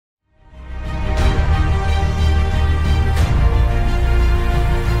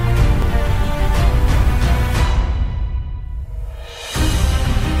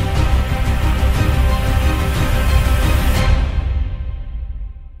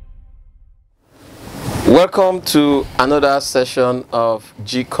Welcome to another session of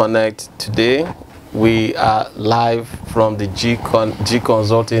G Connect. Today we are live from the G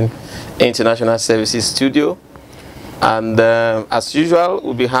Consulting International Services studio, and as usual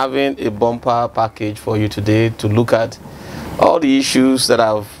we'll be having a bumper package for you today to look at all the issues that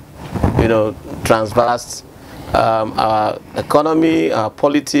have traversed our economy, our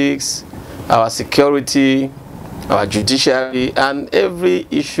politics, our security, our judiciary, and every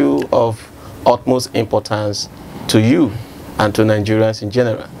issue of utmost importance to you and to Nigerians in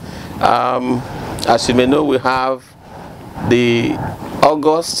general. As you may know, we have the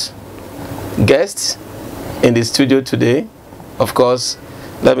August guest in the studio today. Of course,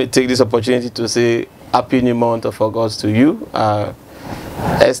 let me take this opportunity to say happy new month of August to you,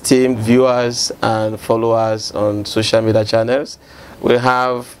 esteemed viewers and followers on social media channels. We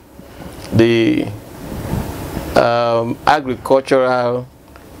have the agricultural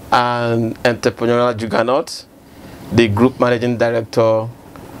and entrepreneurial juggernaut, the group managing director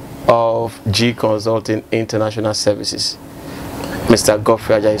of G Consulting International Services, Mr.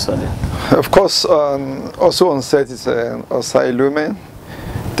 Godfrey Ajayi-Sunday. Of course, also on set is Osai Lume,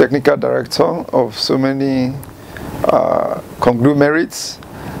 technical director of so many conglomerates.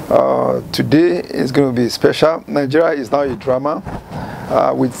 Today is going to be special. Nigeria is now a drama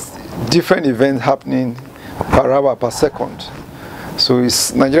with different events happening per hour, per second. So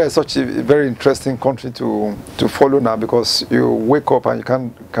Nigeria is such a very interesting country to follow now, because you wake up and you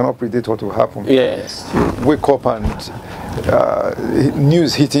cannot predict what will happen. Yes. You wake up and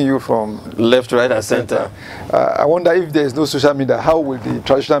news hitting you from left, right, and center. I wonder if there is no social media, how would the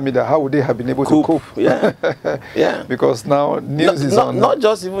traditional media, how would they have been able to cope? Yeah, yeah. Because now news is on. Not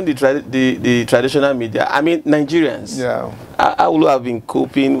just even the traditional media. I mean, Nigerians. Yeah. I would have been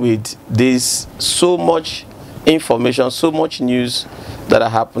coping with this so much information, so much news that are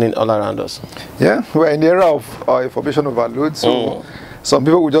happening all around us. Yeah, we're in the era of information overload, so some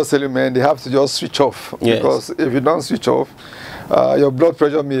people will just tell you, man, they have to just switch off. Yes. Because if you don't switch off, your blood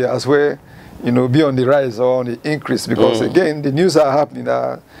pressure may as well, be on the rise or on the increase, because again, the news are happening.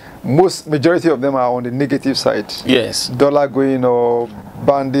 Majority of them are on the negative side. Yes. Dollar going or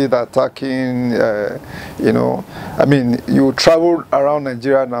bandit attacking, I mean, you travel around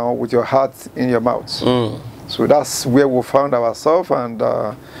Nigeria now with your heart in your mouth. So that's where we found ourselves, and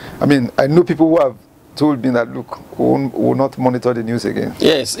I mean, I know people who have told me that, look, we will not monitor the news again.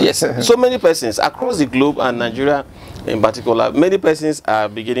 Yes, yes. So many persons across the globe, and Nigeria in particular, many persons are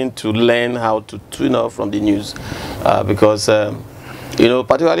beginning to learn how to tune off from the news, because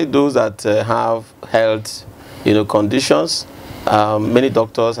particularly those that have health conditions, many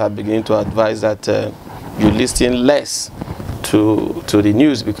doctors are beginning to advise that you listen less to the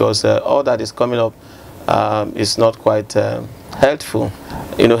news, because all that is coming up is not quite healthful,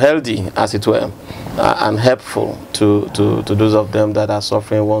 healthy as it were, and helpful to those of them that are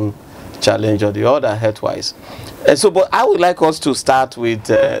suffering one challenge or the other health-wise. And so, but I would like us to start with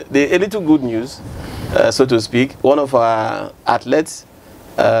a little good news, so to speak. One of our athletes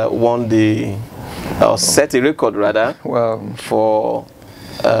won set a record rather, for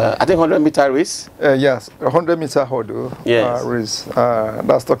I think 100-meter race. Yes, 100-meter hurdle race.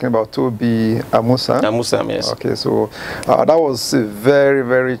 That's talking about Toby Amusan. Amusan, yes. Okay, so that was very,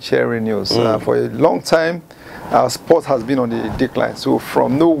 very cheering news. For a long time, sport has been on the decline. So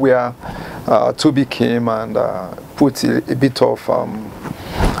from nowhere, Toby came and put a bit of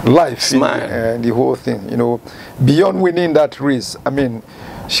life in the whole thing. Beyond winning that race, I mean,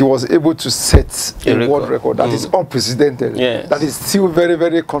 she was able to set a world record that is unprecedented. Yes. That is still very,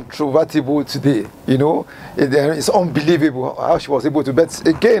 very controvertible today. It's unbelievable how she was able to. But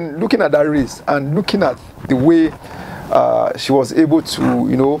again, looking at that race and looking at the way she was able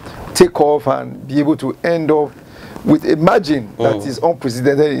to, take off and be able to end up with a margin that is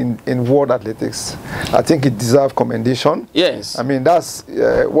unprecedented in world athletics, I think it deserves commendation. Yes. I mean, that's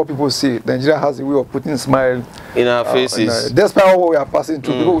what people say. Nigeria has a way of putting smile in our faces. Despite what we are passing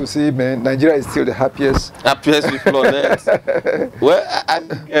through, people will say, man, Nigeria is still the happiest people on earth. Well,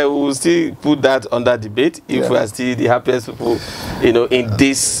 I will still put that under debate if we are still the happiest people, in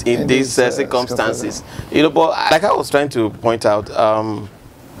these circumstances. But like I was trying to point out,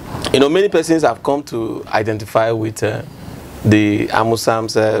 many persons have come to identify with the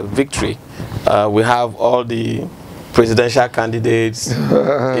Amusam's victory. We have all the presidential candidates,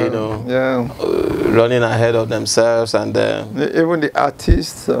 running ahead of themselves, and even the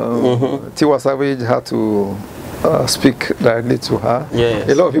artists. Tiwa Savage had to speak directly to her. Yes.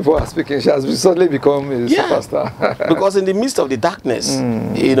 A lot of people are speaking. She has suddenly become a superstar. Because in the midst of the darkness,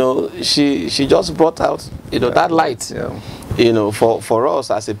 she just brought out that light. For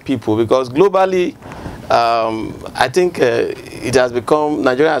us as a people, because globally I think it has become,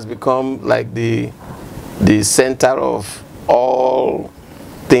 Nigeria has become like the center of all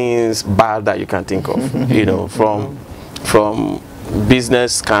things bad that you can think of. You know, from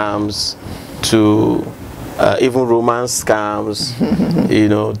business scams to even romance scams, you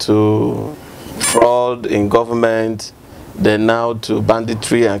know, to fraud in government, then now to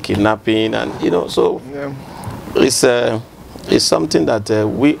banditry and kidnapping, and you know, so it's something that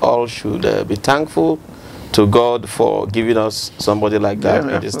we all should be thankful to God for giving us somebody like that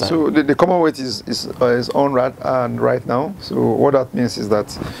at this time. So the Commonwealth is on right now. So what that means is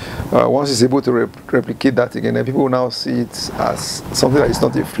that once it's able to replicate that again, then people will now see it as something that is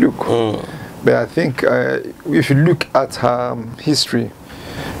not a fluke. But I think if you look at her history,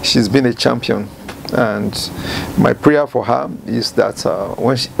 she's been a champion. And my prayer for her is that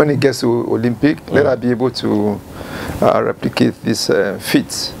when it gets to Olympic, let her be able to replicate this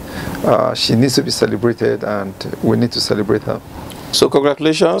feat. She needs to be celebrated, and we need to celebrate her. So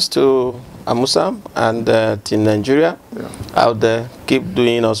congratulations to Amusa and Team Nigeria out there. Keep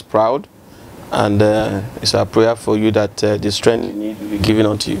doing us proud, and it's our prayer for you that the strength you need will be given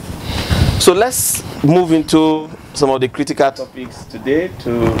unto you. So let's move into some of the critical topics today.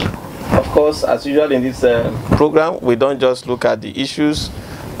 Of course, as usual in this program, we don't just look at the issues.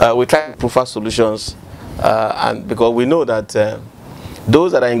 We try to prefer solutions, and because we know that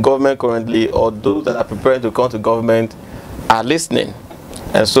those that are in government currently, or those that are preparing to come to government, are listening.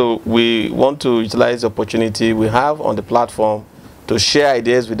 And so we want to utilize the opportunity we have on the platform to share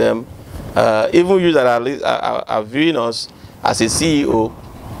ideas with them. Even you that are viewing us as a CEO,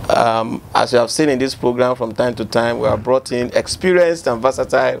 as you have seen in this program from time to time, we have brought in experienced and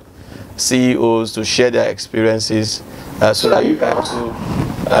versatile CEOs to share their experiences so that you can also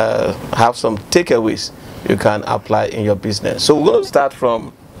have some takeaways you can apply in your business. So we're going to start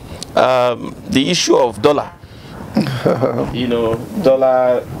from the issue of dollar. You know,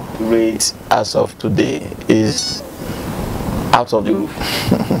 dollar rate as of today is out of the roof.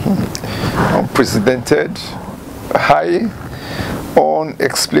 Unprecedented, high,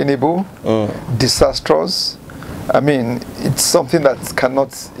 unexplainable, disastrous. I mean, it's something that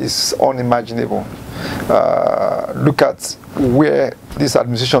is unimaginable. Look at where this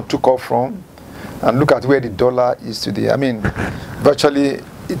administration took off from, and look at where the dollar is today. I mean, virtually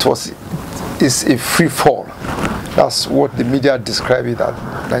it's a free fall. That's what the media describe it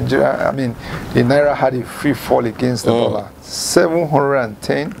as. Nigeria, I mean, the Naira had a free fall against the dollar.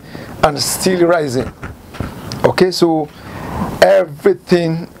 710 and still rising. Okay, so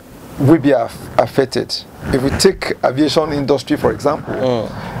everything will be affected. If we take aviation industry, for example,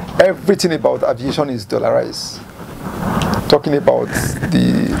 everything about aviation is dollarized. Talking about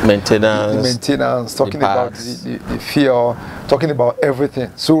the maintenance, talking about the fuel, talking about everything.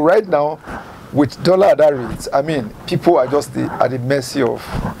 So right now, with dollar at that rate, I mean, people are just at the mercy of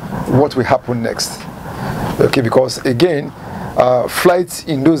what will happen next. Okay, because again, flights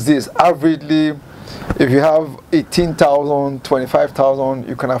in those days, averagely, if you have 18,000, 25,000,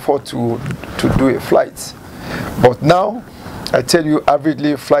 you can afford to do a flight. But now, I tell you,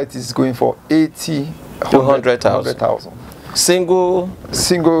 averagely, flight is going for 80, 100,000. Single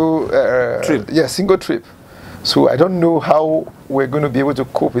trip. Yeah, single trip. So I don't know how we're going to be able to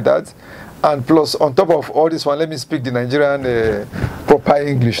cope with that. And plus, on top of all this one, let me speak the Nigerian proper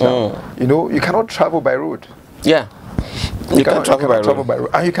English now. You know, you cannot travel by road. Yeah. You cannot travel by road.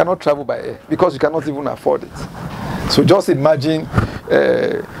 And you cannot travel by air because you cannot even afford it. So just imagine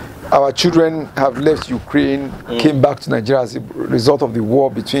our children have left Ukraine, came back to Nigeria as a result of the war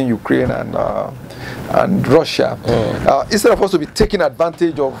between Ukraine and Russia. Instead of us to be taking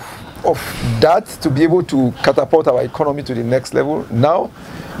advantage of that to be able to catapult our economy to the next level, now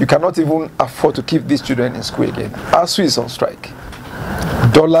you cannot even afford to keep these children in school again. ASU is on strike.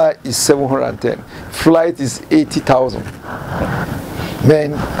 Dollar is 710. Flight is 80,000.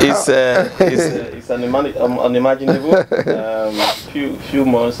 Man, it's unimaginable. Few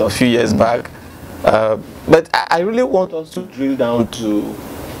months or few years back, but I really want us to drill down to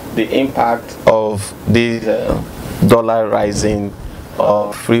the impact of this dollar rising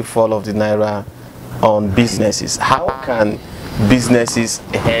or free fall of the Naira on businesses. How can businesses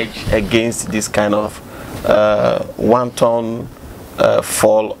hedge against this kind of one-ton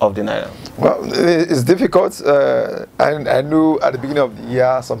fall of the Naira? Well, it's difficult. I know at the beginning of the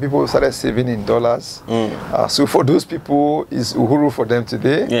year, some people started saving in dollars. So for those people, it's uhuru for them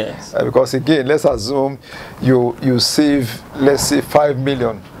today. Yes. Because again, let's assume you save, let's say, 5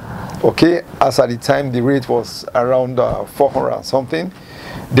 million. Okay, as at the time the rate was around 400 and something.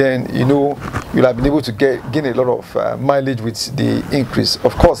 then you'll have been able to gain a lot of mileage with the increase.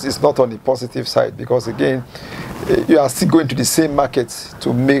 Of course, it's not on the positive side, because again, you are still going to the same market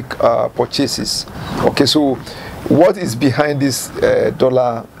to make purchases. Okay, so what is behind this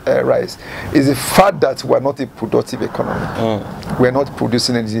dollar rise is the fact that we are not a productive economy. We are not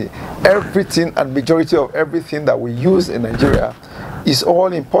producing anything. Everything and majority of everything that we use in Nigeria is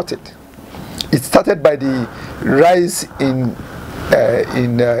all imported. It started by the rise in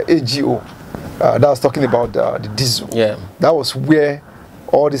AGO. That was talking about the diesel. Yeah. That was where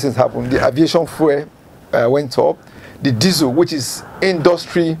all these things happened. The aviation fuel went up. The diesel, which is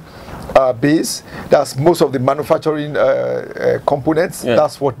industry base, that's most of the manufacturing components. Yeah.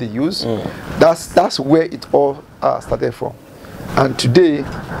 That's what they use. That's where it all started from. And today,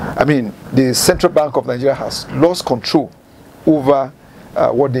 I mean, the Central Bank of Nigeria has lost control over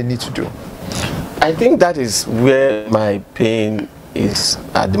what they need to do. I think that is where my pain is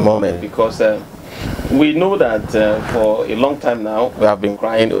at the moment, because we know that for a long time now we have been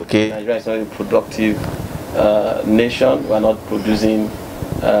crying, okay, Nigeria is not a productive nation. We are not producing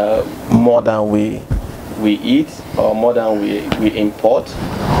more than we eat, or more than we import.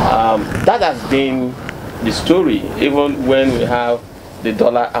 That has been the story, even when we have the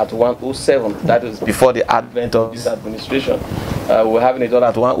dollar at 107. That is before the advent of this administration. We're having a dollar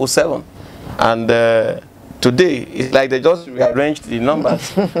at 107, and today it's like they just rearranged the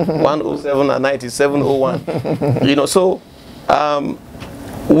numbers. 107 and 9701. So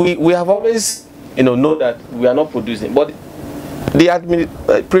we have always know that we are not producing, but the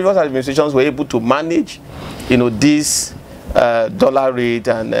previous administrations were able to manage this dollar rate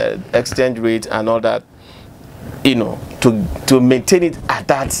and exchange rate and all that, to maintain it at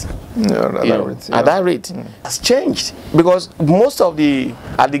that rate. At that rate. Has changed, because most of the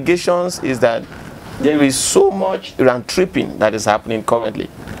allegations is that there is so much round tripping that is happening currently,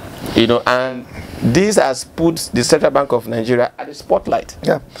 and this has put the Central Bank of Nigeria at the spotlight.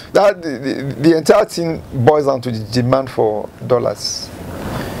 Yeah, that the entire thing boils down to the demand for dollars.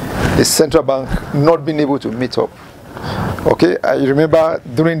 The Central Bank not being able to meet up. Okay, I remember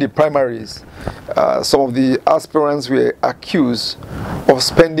during the primaries, some of the aspirants were accused of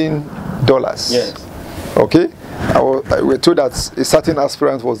spending dollars. Yes. Okay, we were told that a certain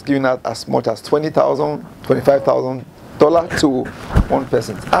aspirant was giving out as much as $20,000, $25,000 to one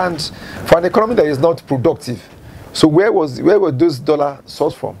person, and for an economy that is not productive. So where were those dollars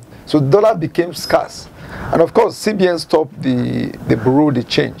sourced from? So dollar became scarce, and of course CBN stopped the bureau de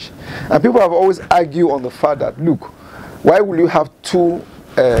change, and people have always argued on the fact that, look, why will you have two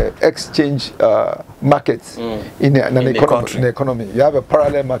exchange markets in an economy? You have a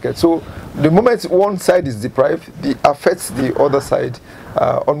parallel market. So the moment one side is deprived, it affects the other side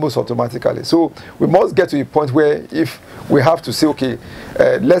almost automatically. So we must get to a point where, if we have to say, okay,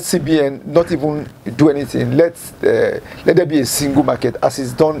 let CBN not even do anything, let there be a single market, as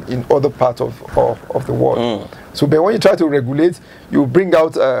is done in other parts of the world. So, but when you try to regulate, you bring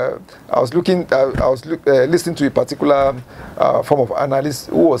out. I was listening to a particular form of analyst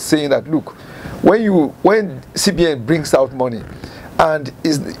who was saying that, look, when CBN brings out money, and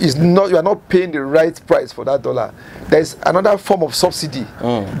you are not paying the right price for that dollar, there is another form of subsidy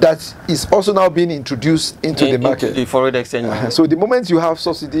that is also now being introduced into the market. Into the foreign exchange market. So the moment you have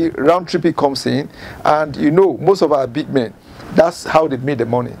subsidy, round trip comes in, and most of our big men, that's how they made the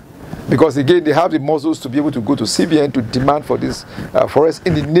money. Because again, they have the muscles to be able to go to CBN to demand for this forest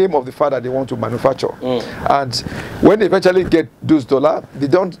in the name of the fact that they want to manufacture. And when they eventually get those dollars, they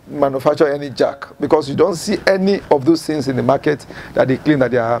don't manufacture any jack, because you don't see any of those things in the market that they claim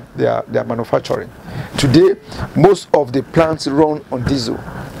that they are manufacturing. Today, most of the plants run on diesel,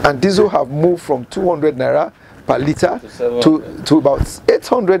 and diesel have moved from 200 naira per liter to about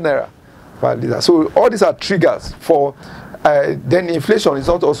 800 naira per liter. So all these are triggers for. Then inflation is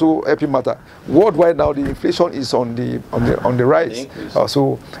not also helping matter. Worldwide now, the inflation is on the rise.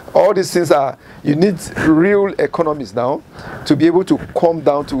 So all these things you need real economists now to be able to come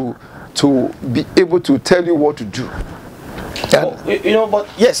down to be able to tell you what to do. But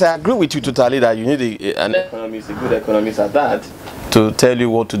yes, I agree with you totally that you need an economist, a good economist at that, to tell you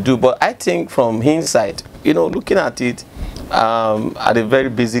what to do. But I think from hindsight, looking at it at a very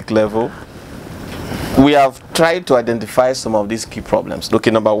basic level, we have tried to identify some of these key problems. Okay,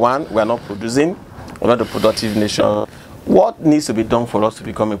 number one, we are not producing. We're not a productive nation. What needs to be done for us to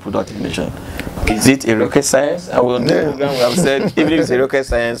become a productive nation? Is it a rocket science? And on the program we have said, even if it's a rocket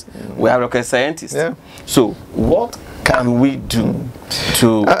science, we are rocket scientists. Yeah. So what can we do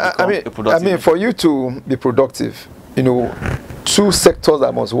to become a productive nation? For you to be productive, two sectors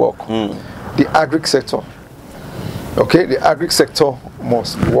that must work. The agri sector Okay, the agri sector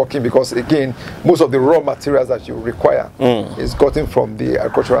must be working because, again, most of the raw materials that you require is gotten from the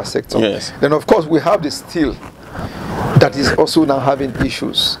agricultural sector. Yes. Then, of course, we have the steel that is also now having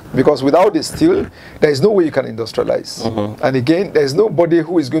issues because without the steel, there is no way you can industrialize. And again, there is nobody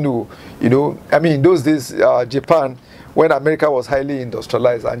who is going to, you know, I mean, in those days, Japan, when America was highly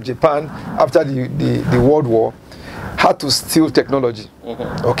industrialized, and Japan, after the World War, had to steal technology.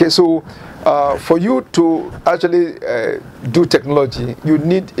 Okay, so for you to actually do technology, you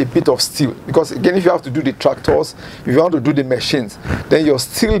need a bit of steel because, again, if you have to do the tractors, if you want to do the machines, then your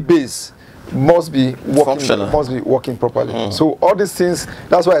steel base must be working properly. So all these things,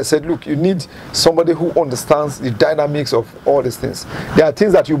 that's why I said, look, you need somebody who understands the dynamics of all these things. There are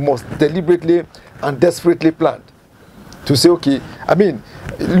things that you must deliberately and desperately plan to say, okay, I mean,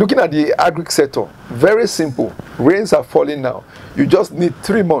 looking at the agri sector, very simple. Rains are falling now. You just need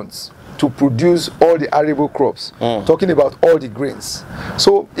 3 months to produce all the arable crops, talking about all the grains.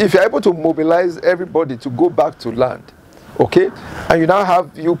 So if you're able to mobilize everybody to go back to land, okay, and you now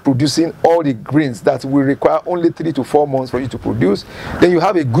have you producing all the grains that will require only 3 to 4 months for you to produce, then you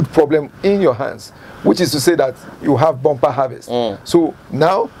have a good problem in your hands, which is to say that you have bumper harvest. So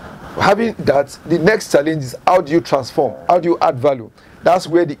now, having that, the next challenge is how do you transform, how do you add value? That's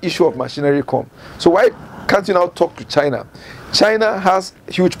where the issue of machinery comes. So why can't you now talk to China? China has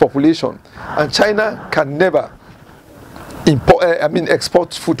huge population, and China can never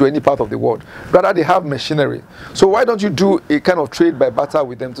export food to any part of the world. Rather, they have machinery. So why don't you do a kind of trade by barter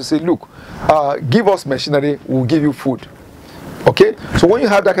with them to say, look, give us machinery, we'll give you food. Okay? So when you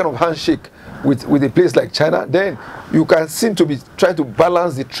have that kind of handshake with a place like China, then you can seem to be trying to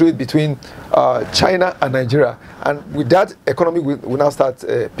balance the trade between China and Nigeria. And with that, economy will now start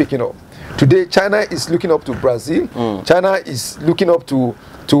picking up. Today, China is looking up to Brazil. China is looking up to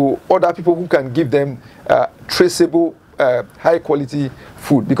other people who can give them traceable, high quality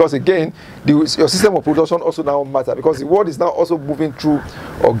food, because again, your system of production also now matters, because the world is now also moving through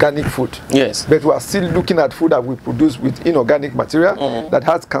organic food. Yes. But we are still looking at food that we produce with inorganic material that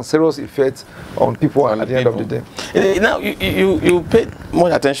has cancerous effects on people at the end of the day. Now, you paid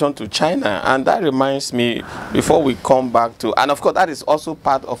more attention to China, and that reminds me, before we come back to, and of course that is also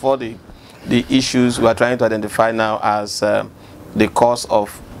part of all the issues we are trying to identify now as the cause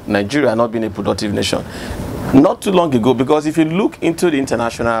of Nigeria not being a productive nation. Not too long ago, because if you look into the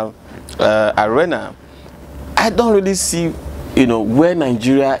international arena, I don't really see, you know, where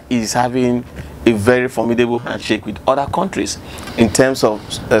Nigeria is having a very formidable handshake with other countries in terms of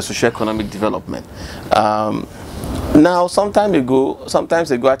socio-economic development. Now, sometimes ago,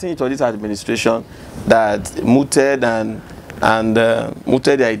 I think it was this administration that mooted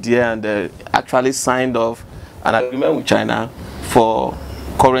mooted the idea and actually signed off an agreement with China for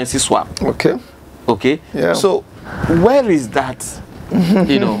currency swap. Okay. Okay. Yeah. So, where is that,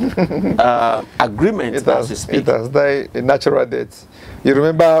 you know, agreement? It has died a natural death. You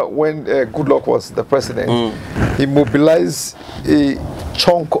remember when Goodluck was the president, he mobilized a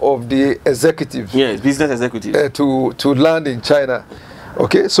chunk of the executives, business executives, to land in China.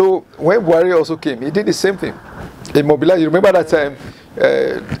 Okay, so when Buhari also came, he did the same thing. He mobilized. You remember that time,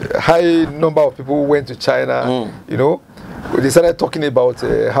 high number of people went to China. You know, they started talking about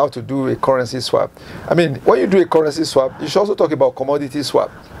how to do a currency swap. I mean, when you do a currency swap, you should also talk about commodity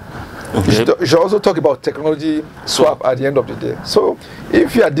swap. Okay. You should also talk about technology swap at the end of the day. So,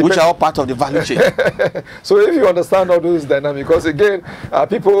 if you are which are all part of the value chain. So, if you understand all those dynamics, because again,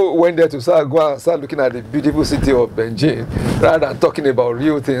 people went there to go and start looking at the beautiful city of Beijing rather than talking about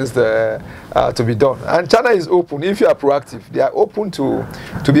real things to be done. And China is open. If you are proactive, they are open to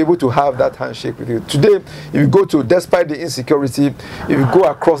be able to have that handshake with you. Today, if you go to, despite the insecurity, if you go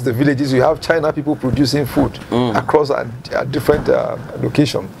across the villages, you have China people producing food across at different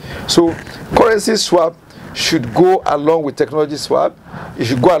locations. So currency swap should go along with technology swap. It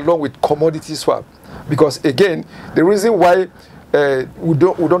should go along with commodity swap, because again, the reason why we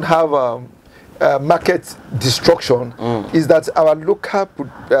don't have market destruction is that our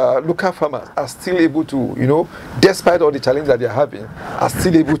local farmers are still able to, you know, despite all the challenges that they are having, are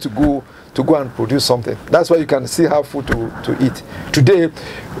still able to go and produce something. That's why you can still have food to eat. Today,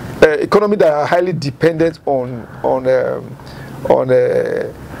 economies that are highly dependent on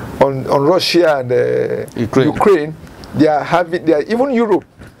Russia and Ukraine, they are even Europe.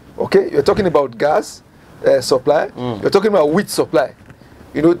 Okay, you're talking about gas supply, you're talking about wheat supply.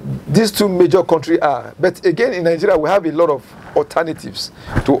 You know, these two major countries are. But again, in Nigeria, we have a lot of alternatives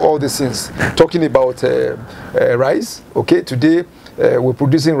to all these things. Talking about rice. Okay, today we're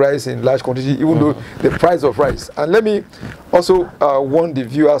producing rice in large quantity, even though the price of rice. And let me also warn the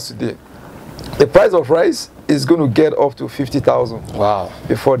viewers today. The price of rice is going to get up to 50,000. Wow.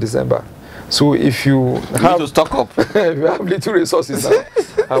 Before December. So if you have to stock up, if you have little resources now,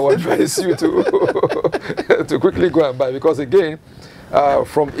 I would advise you to to quickly go and buy, because again,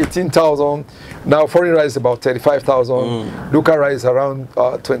 from 18,000, now foreign rice is about 35,000, local rice around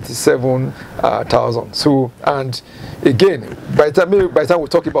 27,000. So, and again, by the time we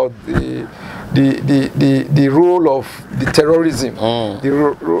talk about the role of the terrorism, the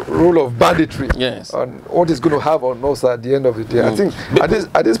role of banditry, yes, and what is going to have on us at the end of the day. I think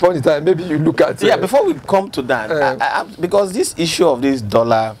at this point in time, maybe you look at before we come to that, because this issue of this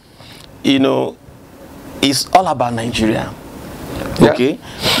dollar, you know, is all about Nigeria. Okay,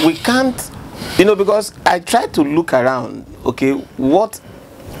 we can't, you know, because I try to look around. Okay, what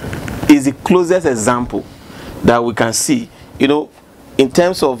is the closest example that we can see, you know, in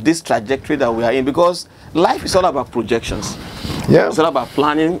terms of this trajectory that we are in? Because life is all about projections. Yeah, it's all about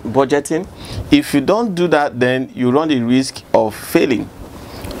planning, budgeting. If you don't do that, then you run the risk of failing.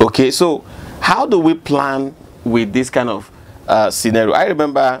 Okay, so how do we plan with this kind of scenario? I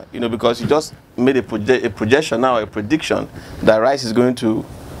remember, you know, because you just made a projection now, a prediction that rice is going to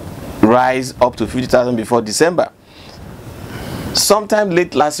rise up to 50,000 before December. Sometime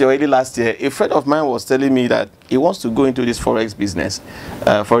late last year, early last year, a friend of mine was telling me that he wants to go into this forex business,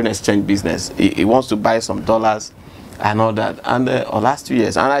 foreign exchange business. He wants to buy some dollars and all that, and last 2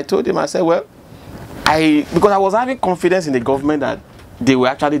 years. And I told him, I said, well, because I was having confidence in the government that they were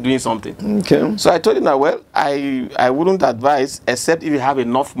actually doing something. Okay. So I told him that, well, I wouldn't advise, except if you have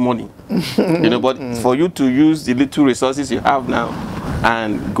enough money, you know, but for you to use the little resources you have now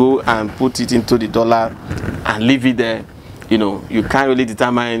and go and put it into the dollar and leave it there, you know, you can't really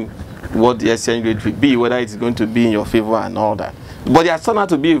determine what the exchange rate will be, whether it's going to be in your favor and all that. But it has turned out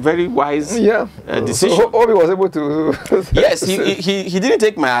to be a very wise decision. So Obi was able to... Yes, he didn't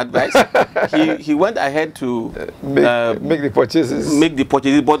take my advice. He went ahead to make the purchases. Make the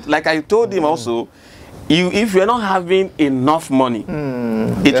purchases. But like I told him also, if you're not having enough money,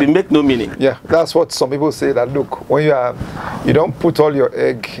 it will make no meaning. Yeah, that's what some people say, that look, when you don't put all your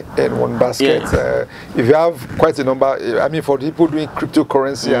egg in one basket. If you have quite a number, I mean, for people doing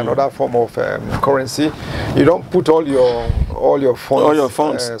cryptocurrency and other form of currency, you don't put all your funds. All your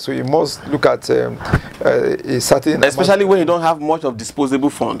funds. So you must look at a certain, especially when you don't have much of disposable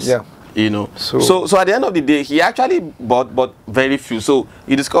funds. Yeah. You know. So at the end of the day, he actually bought very few. So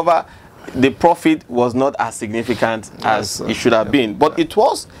you discover the profit was not as significant as it should have been, but it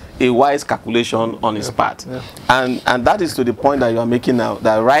was a wise calculation on his part. And that is to the point that you are making now,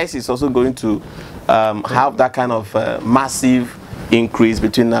 that rice is also going to have that kind of massive increase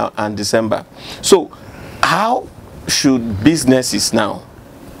between now and December. So how should businesses now,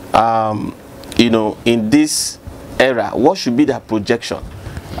 you know, in this era, what should be their projection?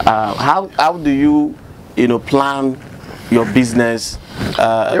 How do you know, plan your business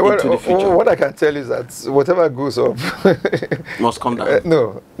into the future? What I can tell is that whatever goes up must come down.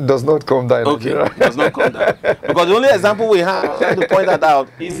 No, does not come down. Okay, does not come down. Because the only example we have to point that out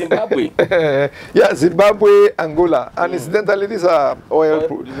is Zimbabwe. Yeah, Zimbabwe, Angola, and incidentally, these are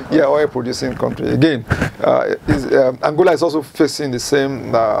oil producing countries. Again, Angola is also facing the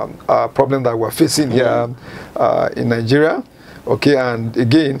same problem that we're facing here in Nigeria. Okay, and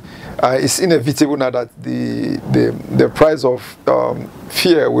again, it's inevitable now that the price of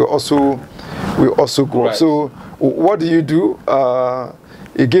fear will also grow. Right. So what do?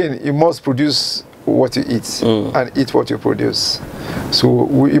 Again, you must produce what you eat and eat what you produce.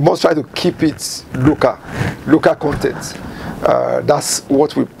 So you must try to keep it local content. That's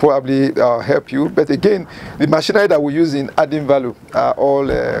what will probably help you. But again, the machinery that we use in adding value are all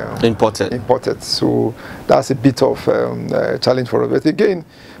imported. So that's a bit of challenge for us. But again,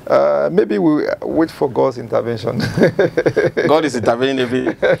 maybe we wait for God's intervention. God is intervening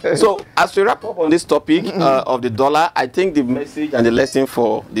everything. So as we wrap up on this topic of the dollar, I think the message and the lesson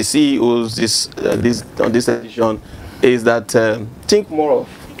for the CEOs on this edition is that think more of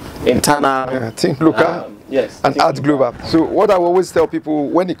internal, think local. Yes, and add global. So what I always tell people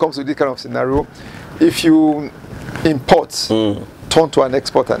when it comes to this kind of scenario, if you import, turn to an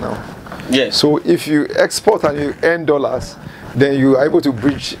exporter now. Yes. So if you export and you earn dollars, then you are able to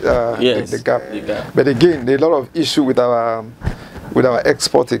bridge the gap. But again, there's a lot of issue with our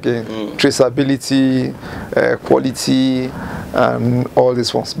export again, traceability, quality, and all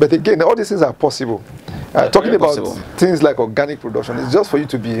these ones. But again, all these things are possible. Talking about things like organic production, it's just for you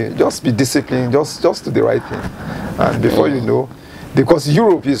to be disciplined, just do the right thing, and before you know, because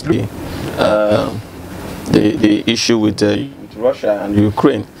Europe is looking the issue with Russia and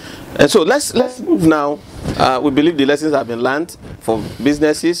Ukraine, and so let's move now We believe the lessons have been learned. For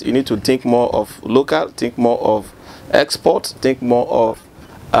businesses, you need to think more of local, think more of export, think more of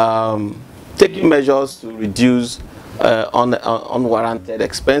taking measures to reduce unwarranted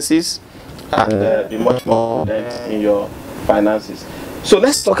expenses and be much more prudent in your finances. So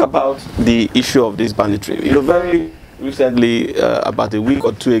let's talk about the issue of this banditry. You know, very recently, about a week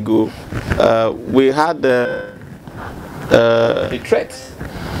or two ago, we had a threat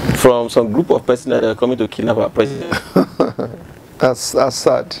from some group of persons that are coming to kidnap our president. That's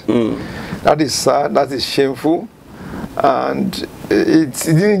sad. That is sad. That is shameful. And it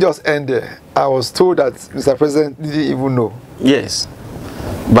didn't just end there. I was told that Mr. President didn't even know. Yes.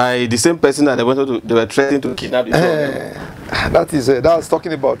 By the same person that they were threatening to kidnap the that was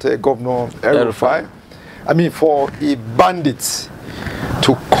talking about Governor El-Rufai. I mean, for a bandit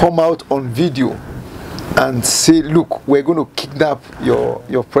to come out on video and say, look, we're going to kidnap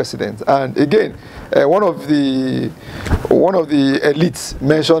your president. And again, one of the elites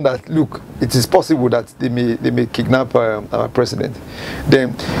mentioned that, look, it is possible that they may kidnap our president.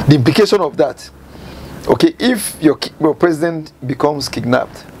 Then the implication of that, okay, if your president becomes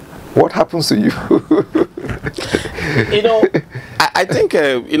kidnapped, what happens to you? You know, I think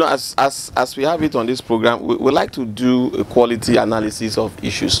you know, as we have it on this program, we like to do a quality analysis of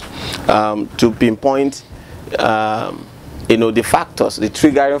issues to pinpoint you know, the factors, the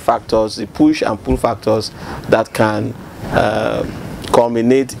triggering factors, the push and pull factors that can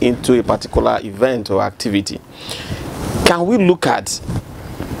culminate into a particular event or activity. Can we look at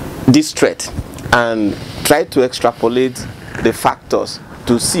this threat and try to extrapolate the factors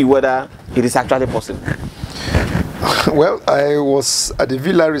to see whether it is actually possible? Well, I was at the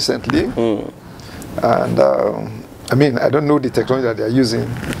villa recently, and I mean, I don't know the technology that they are using.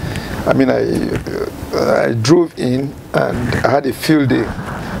 I mean, I drove in and I had a field day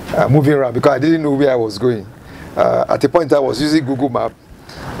moving around because I didn't know where I was going. At a point, I was using Google Map,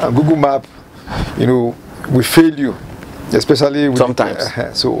 and Google Map, you know, will fail you, especially with, sometimes.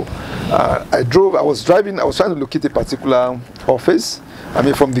 So I was driving. I was trying to locate a particular office. I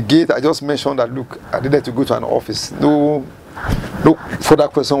mean, from the gate, I just mentioned that, look, I needed to go to an office. No further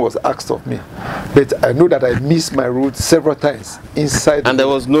question was asked of me. But I know that I missed my route several times inside. And there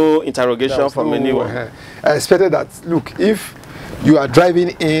was no interrogation from anyone. I expected that, look, if you are driving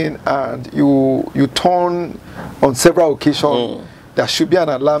in and you turn on several occasions, there should be an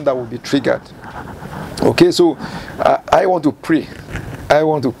alarm that will be triggered. Okay, so I want to pray. I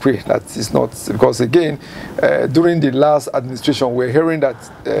want to pray that it's not, because again, during the last administration, we're hearing that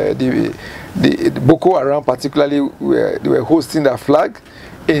the Boko Haram particularly, they were hosting their flag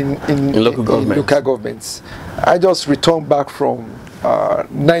in local governments. I just returned back from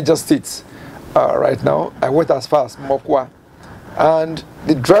Niger State right now. I went as far as Mokwa, and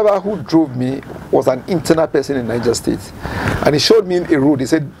the driver who drove me was an internal person in Niger State, and he showed me a road. He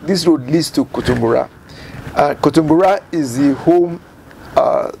said, this road leads to Kotumbura. Kotumbura is the home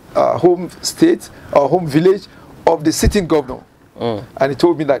state or home village of the sitting governor. And he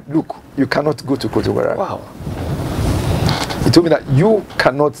told me that, look, you cannot go to Kotumbura. Wow. He told me that you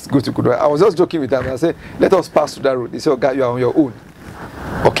cannot go to Kotumbura. I was just joking with him, and I said, let us pass through that road. He said, oh God, you are on your own.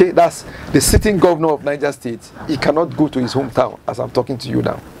 Okay, that's the sitting governor of Niger State. He cannot go to his hometown as I'm talking to you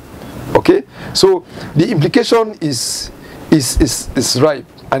now. Okay, so the implication is ripe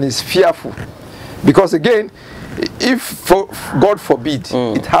and is fearful, because again, if God forbid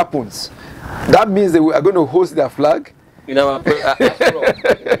it happens, that means they are going to host their flag. You know,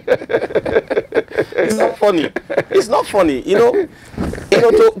 it's not funny. It's not funny. You know,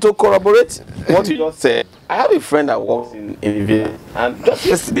 to corroborate what you just said, I have a friend that works in the village, and just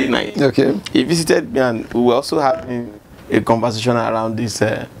yesterday night, he visited me, and we were also having a conversation around these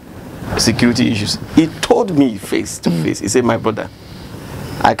security issues. He told me face to face, he said, my brother,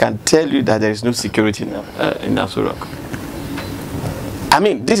 I can tell you that there is no security in Asurok. I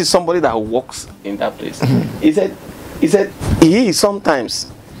mean, this is somebody that works in that place. He said he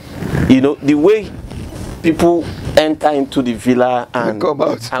sometimes, you know, the way people enter into the villa and come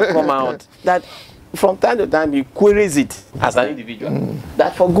out, that from time to time he queries it as an individual.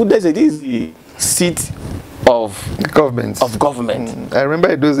 That for goodness sake, this is the seat of government. I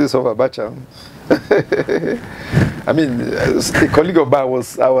remember those days of Abacha. I mean, a colleague of mine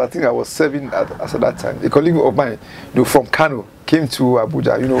I think I was serving at that time. A colleague of mine, you know, from Kano came to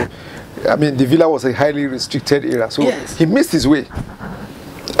Abuja. You know, I mean, the villa was a highly restricted area, so he missed his way,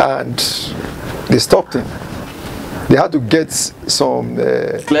 and they stopped him. They had to get some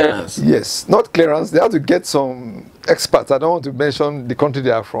clearance. Yes, not clearance. They had to get some experts. I don't want to mention the country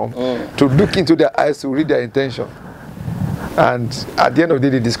they are from, to look into their eyes to read their intention. And at the end of the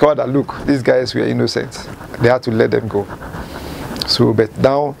day, they discovered that, look, these guys were innocent. They had to let them go. So, but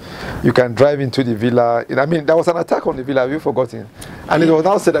now you can drive into the villa. I mean, there was an attack on the villa, have you forgotten? And it was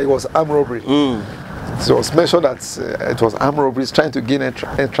now said that it was armed robbery. So it was mentioned that it was armed robbery, trying to gain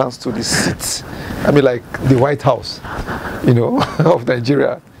entrance to the seat. I mean, like the White House, you know, of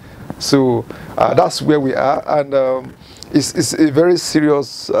Nigeria. So that's where we are. And it's a very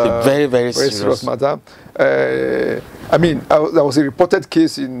serious, very serious matter. I mean, there was a reported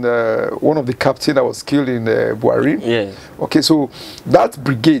case in one of the captains that was killed in Buhari. Yeah. Okay, so that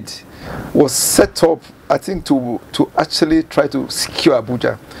brigade was set up, I think, to actually try to secure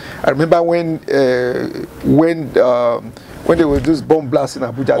Abuja. I remember when there were those bomb blasts in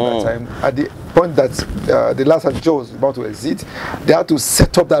Abuja at that time, at the point that the last Joe was about to exit, they had to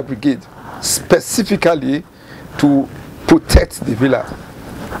set up that brigade specifically to protect the villa.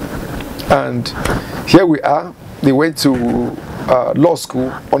 And here we are. They went to law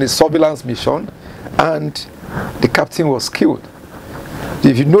school on a surveillance mission, and the captain was killed.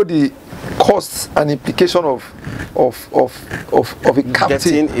 If you know the costs and implication of a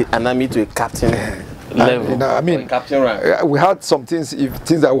captain, getting an army to a captain level, you know, I mean, captain rank. We had some things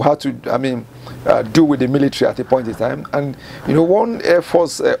that we had to, I mean, do with the military at a point in time. And you know, one Air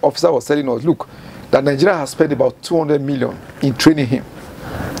Force officer was telling us, look, that Nigeria has spent about 200 million in training him.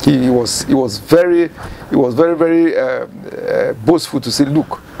 He was very boastful to say,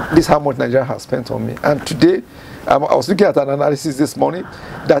 look, this is how much Nigeria has spent on me. And today, I was looking at an analysis this morning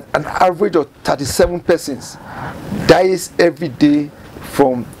that an average of 37 persons dies every day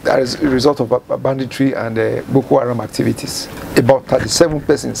from as a result of banditry and Boko Haram activities. About 37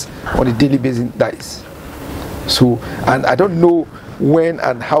 persons on a daily basis dies. So, and I don't know when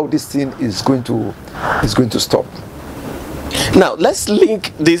and how this thing is going to stop. Now let's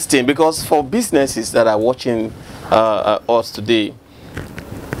link this thing, because for businesses that are watching us today,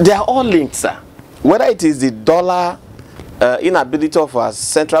 they are all linked, sir. Whether it is the dollar inability of our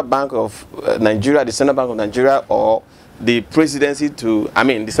Central Bank of Nigeria, the Central Bank of Nigeria, or the presidency the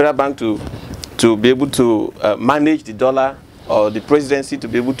Central Bank to be able to manage the dollar, or the presidency to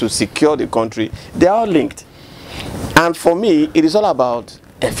be able to secure the country, they are all linked. And for me, it is all about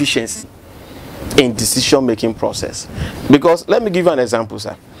efficiency in decision-making process. Because let me give you an example,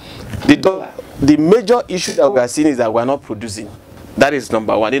 sir. The major issue that we are seeing is that we are not producing. That is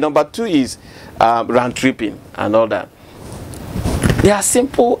number one. The number two is round tripping and all that. There are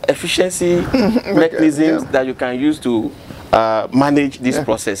simple efficiency mechanisms that you can use to manage these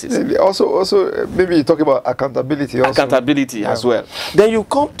processes. Also, maybe you talk about accountability. Accountability as well. Then you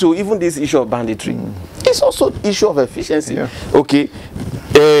come to even this issue of banditry. It's also issue of efficiency. Okay,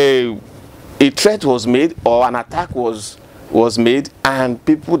 a threat was made or an attack was made and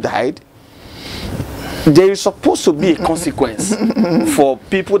people died. There is supposed to be a consequence for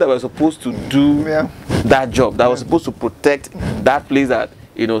people that were supposed to do that job, that was supposed to protect that place that,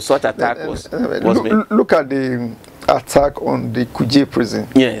 you know, such attack was made. Look at the attack on the Kuje prison.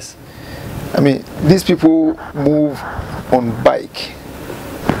 Yes. I mean, these people move on bike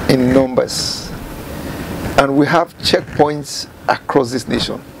in numbers, and we have checkpoints across this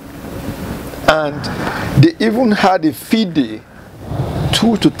nation. And they even had a feed day,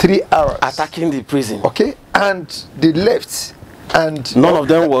 2 to 3 hours, attacking the prison. Okay, and they left, and none of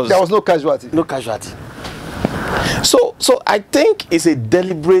them was. There was no casualty. No casualty. So I think it's a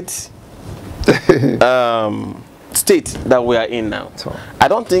deliberate state that we are in now. So, I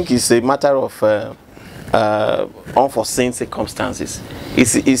don't think it's a matter of unforeseen circumstances.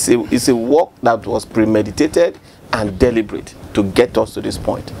 It's a work that was premeditated and deliberate to get us to this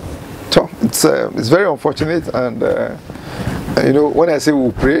point. So it's very unfortunate, and you know, when I say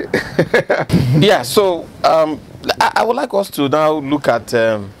we'll pray. Yeah. So I would like us to now look at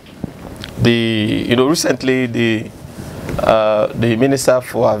recently the Minister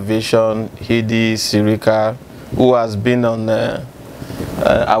for Aviation, Hidi Sirika, who has been on a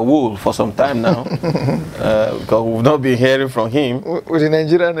wool for some time now, because we've not been hearing from him. With the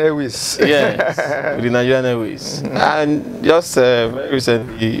Nigerian Airways. Yes, with the Nigerian Airways. And just very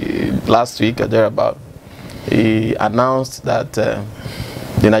recently, last week or thereabout, he announced that the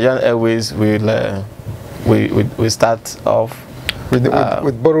Nigerian Airways will start off with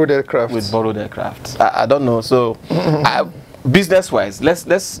borrowed aircraft. With borrowed aircraft. I don't know. So, business-wise,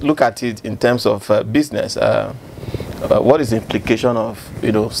 let's look at it in terms of business. What is the implication of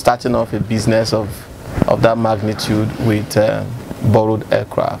starting off a business of that magnitude with borrowed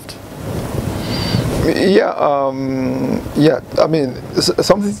aircraft? Yeah, I mean,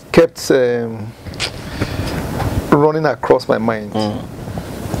 something kept running across my mind.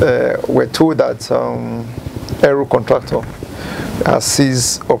 We're told that aero contractor has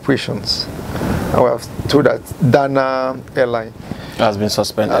ceased operations. And we have told that Dana Airline has been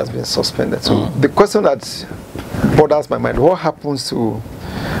suspended. So the question that bothers my mind, what happens to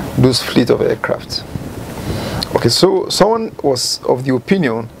those fleet of aircraft? Okay, so someone was of the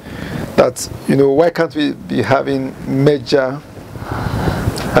opinion that, why can't we be having merger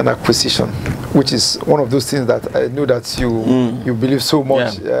and acquisition, which is one of those things that I know that you believe so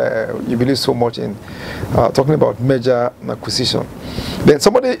much. Yeah. You believe so much in talking about merger and acquisition. Then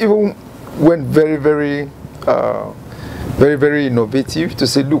somebody even went very, very, very innovative to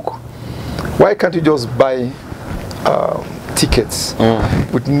say, look, why can't you just buy tickets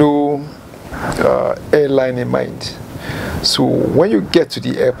with no airline in mind? So when you get to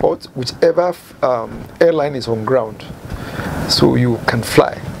the airport, whichever airline is on ground, so you can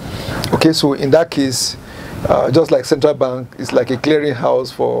fly. Okay, so in that case, just like Central Bank, it's like a clearing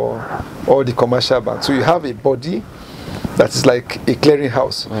house for all the commercial banks. So you have a body that is like a clearing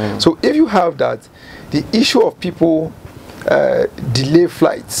house. So if you have that, the issue of people delay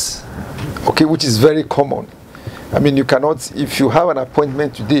flights, okay, which is very common. I mean, you cannot, if you have an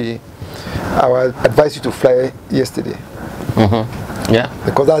appointment today, I would advise you to fly yesterday. Yeah,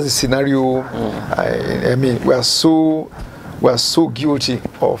 because that's the scenario. I mean, we are so guilty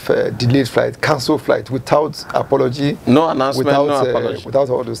of delayed flight, cancelled flight without apology, no announcement, no apology, without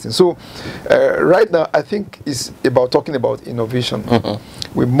all those things. So right now, I think it's about talking about innovation.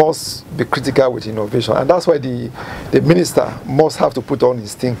 We must be critical with innovation, and that's why the minister must have to put on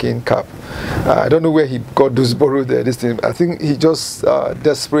his thinking cap. I don't know where he got those borrowed this thing. I think he just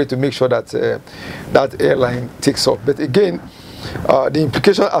desperate to make sure that that airline takes off. But again, the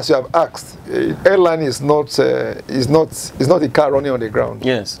implication, as you have asked, airline is not a car running on the ground.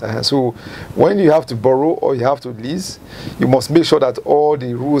 Yes. So when you have to borrow or you have to lease, you must make sure that all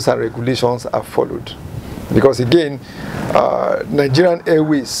the rules and regulations are followed. Because again, Nigerian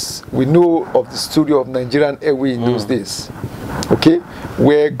Airways, we know of the story of Nigerian Airways in those days, okay,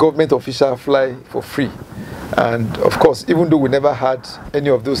 where government officials fly for free. And of course, even though we never had any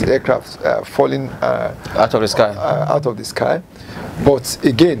of those aircraft falling out of the sky, but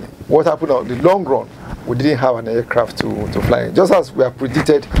again, what happened on the long run, we didn't have an aircraft to fly in. Just as we have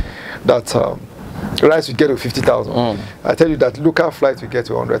predicted that rice will get to 50,000. I tell you that local flights will get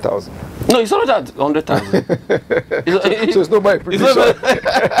to 100,000. No, it's already at 100,000. So it's not my prediction.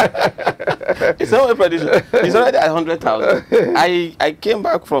 It's not my prediction. It's already at 100,000. I came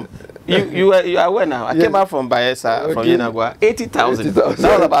back from. You are aware now. I came back from Bayelsa, from Yenagua. 80,000. That was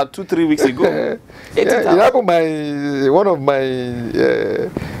about 2-3 weeks ago. 80,000. Yeah, one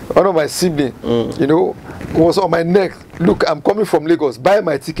of my siblings, was on my neck. Look, I'm coming from Lagos. Buy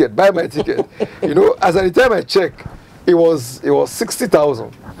my ticket. Buy my ticket. As at the time I checked, it was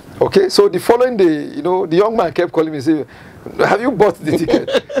 60,000. Okay, so the following day, the young man kept calling me saying, "Have you bought the ticket?"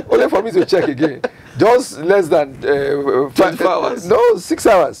 Only for me to check again. Just less than 5 hours. No, 6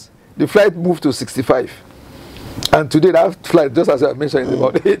 hours. The flight moved to 65. And today that flight, just as I mentioned, is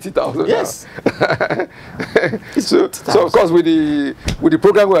about 80,000. Yes. so of course with the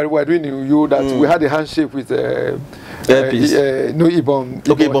program we are doing in you that we had a handshake with Ibom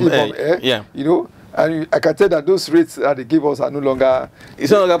Air. Yeah. And I can tell that those rates that they give us are no longer.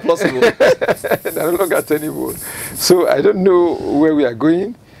 It's no longer plausible. They're no longer tenable. So I don't know where we are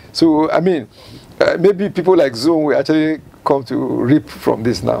going. So I mean, maybe people like Zone will actually come to reap from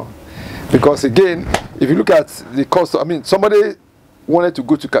this now. Because again, if you look at the cost, I mean, somebody wanted to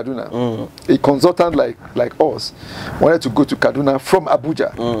go to Kaduna. A consultant like us wanted to go to Kaduna from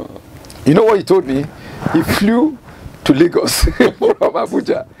Abuja. You know what he told me? He flew to Lagos from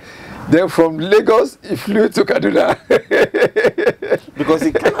Abuja. Then from Lagos, he flew to Kaduna. Because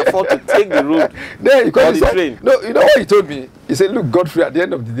he can't afford to take the road then he or the train. No, you know what he told me? He said, "Look, Godfrey, at the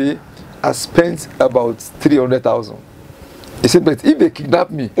end of the day, I spent about 300,000. He said, "But if they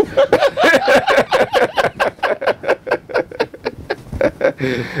kidnap me..."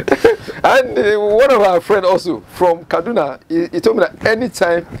 And one of our friends also from Kaduna, he told me that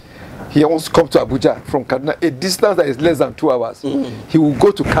anytime he wants to come to Abuja from Kaduna, a distance that is less than 2 hours, he will go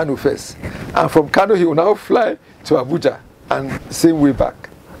to Kano first. And from Kano, he will now fly to Abuja and same way back.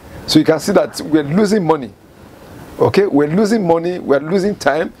 So you can see that we're losing money. Okay, we're losing money, we're losing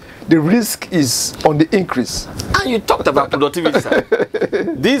time. The risk is on the increase. And you talked about productivity, sir.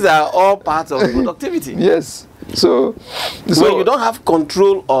 These are all parts of productivity. Yes. So when you don't have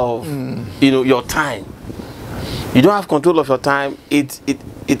control of your time, you don't have control of your time, it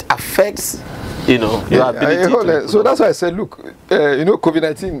affects your ability to so that's why I said, look,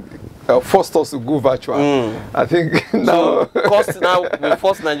 COVID-19 forced us to go virtual. I think now, so cost now we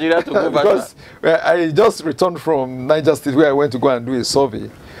force Nigeria to go virtual. Because I just returned from Niger State where I went to go and do a survey,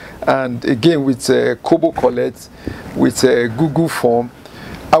 and again with Kobo Collect, with Google Form,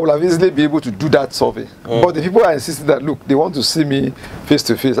 I will have easily be able to do that survey. But the people are insisting that, look, they want to see me face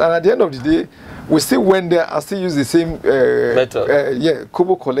to face. And at the end of the day, we still went there and still use the same method.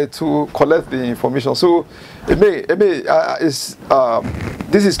 Kobo Collect to collect the information. So this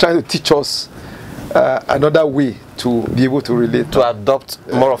is trying to teach us another way to be able to relate. To adopt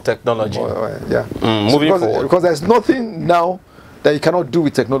more of technology. Moving forward. Because there's nothing now that you cannot do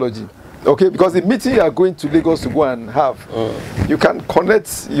with technology. Okay, because the meeting you are going to Lagos to go and have, you can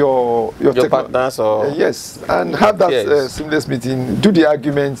connect your partners or yes, and have that seamless meeting. Do the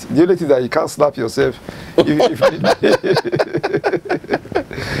argument. The only thing that you can't slap yourself. But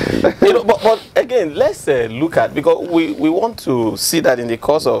again, let's look at, because we want to see that in the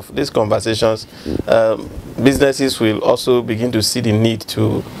course of these conversations, businesses will also begin to see the need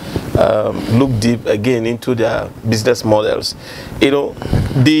to look deep again into their business models.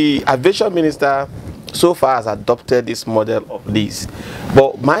 The aviation minister so far has adopted this model of lease.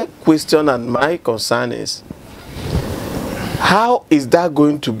 But my question and my concern is, how is that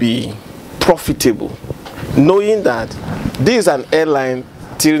going to be profitable, knowing that this is an airline?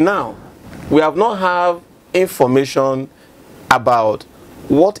 Till now, we have not have information about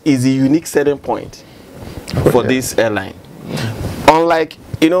what is the unique selling point for this airline. Unlike,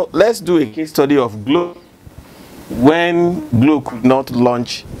 let's do a case study of Globe. When Globe could not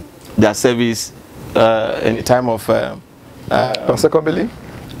launch their service in the time of Passecombili?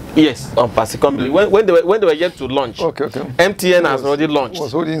 Yes, on Passecombili. When they were yet to launch, MTN has already launched.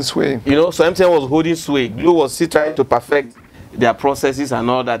 Was holding sway. So MTN was holding sway. Globe was still trying to perfect their processes and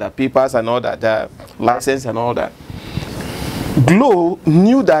all that, their papers and all that, their license and all that. Globe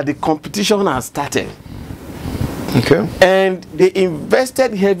knew that the competition has started. Okay. And they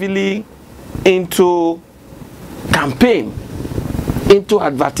invested heavily into campaign, into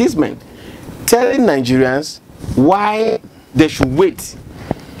advertisement, telling Nigerians why they should wait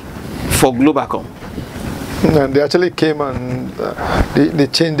for Globacom. And they actually came and they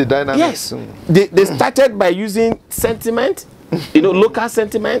changed the dynamics. Yes, they started by using sentiment, local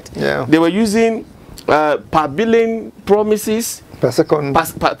sentiment. Yeah. They were using per billing promises, per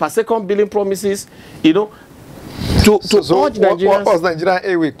second billing promises, to urge Nigerians. What was Nigerian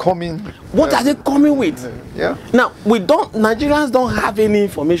Airways coming? What are they coming with? Yeah. Now Nigerians don't have any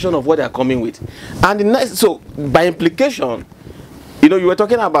information of what they are coming with, and so by implication, you were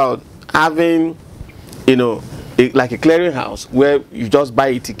talking about having, like a clearinghouse where you just buy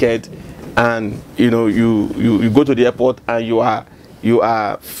a ticket, and you go to the airport and you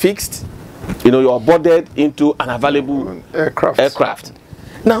are fixed, you are boarded into an available aircraft.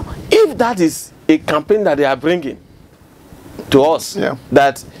 Now, if that is a campaign that they are bringing to us,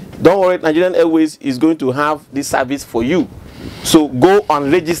 that don't worry, Nigerian Airways is going to have this service for you, so go and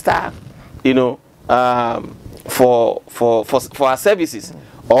register, for our services,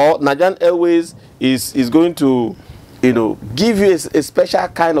 or Nigerian Airways is going to, give you a special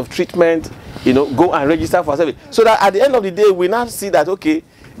kind of treatment, go and register for service. So that at the end of the day, we now see that, okay,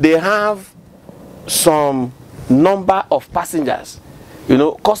 they have some number of passengers,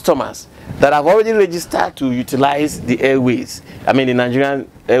 customers that have already registered to utilize the airways, the Nigerian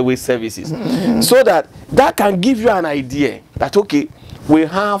Airways services. So that can give you an idea that, okay, we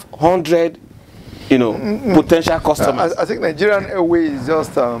have 100, potential customers. I think Nigerian Airways is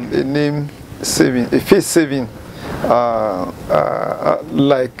just a name saving, a face saving.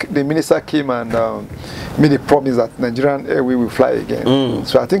 Like the minister came and made a promise that Nigerian Airways will fly again.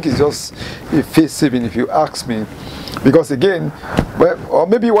 So I think it's just a face saving, if you ask me. Because again, or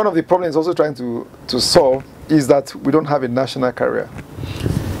maybe one of the problems also trying to solve is that we don't have a national carrier.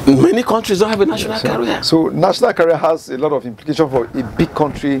 Many countries don't have a national carrier. So national carrier has a lot of implication for a big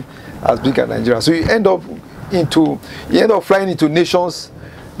country as big as Nigeria. So you end up flying into nations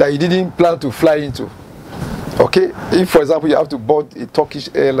that you didn't plan to fly into. Okay, if for example you have to board a Turkish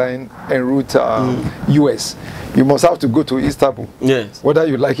airline en route US, you must have to go to Istanbul. Yes. Whether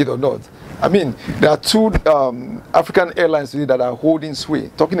you like it or not. There are two African airlines today that are holding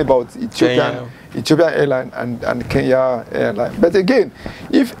sway. Talking about Ethiopian Airline and Kenya Airline. But again,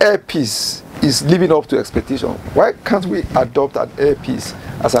 if Air Peace is living up to expectation, why can't we adopt an Air Peace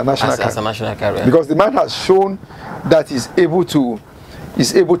as a national carrier? Because the man has shown that he's able to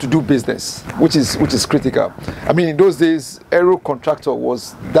do business, which is critical. In those days, Aero Contractor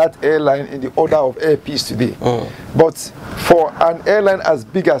was that airline in the order of Air Peace today. But for an airline as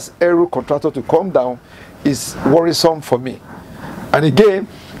big as Aero Contractor to come down is worrisome for me. And again,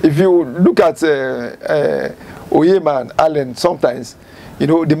 if you look at Oyema and Allen, sometimes, you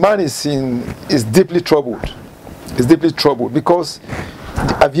know, the man is deeply troubled. He's deeply troubled because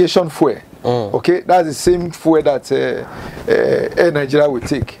the aviation fuel. Okay, that's the same fuel that Air Nigeria will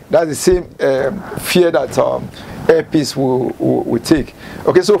take. That's the same fear that Air Peace will take.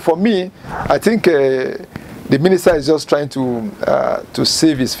 Okay, so for me, I think the minister is just trying to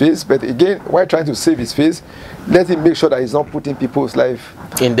save his face. But again, while trying to save his face, let him make sure that he's not putting people's life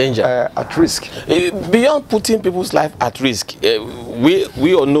in danger, at risk. Beyond putting people's life at risk,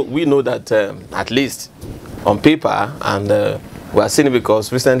 we know that at least on paper, and we are seeing it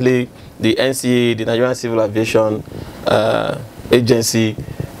because recently the NCA, the Nigerian Civil Aviation Agency,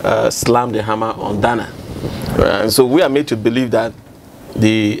 slammed the hammer on Dana. And so we are made to believe that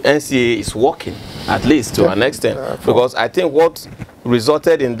the NCA is working, at least to an extent, because I think what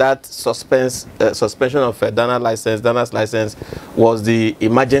resulted in that suspension of Dana's license was the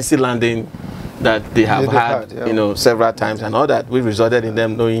emergency landing that they have had, you know, several times, and all that. We resulted in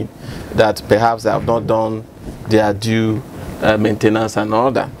them knowing that perhaps they have not done their due maintenance and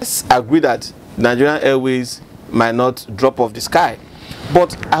all that. Let's agree that Nigerian Airways might not drop off the sky,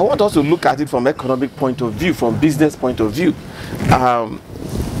 but I want us to look at it from economic point of view, from business point of view.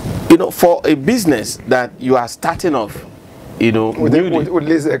 You know, for a business that you are starting off, you know, with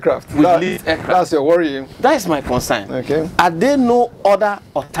leased aircraft. That's your worry. That is my concern. Okay. Are there no other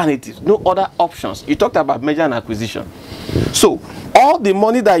alternatives, no other options? You talked about merger and acquisition. So all the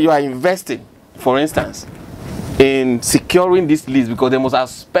money that you are investing, for instance, in securing this lease, because they must have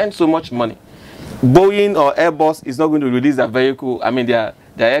spent so much money, Boeing or Airbus is not going to release their vehicle, I mean their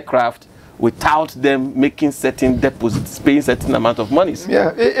aircraft, without them making certain deposits, paying certain amount of money.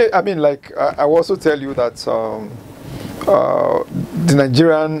 Yeah, I mean, like, I will also tell you that the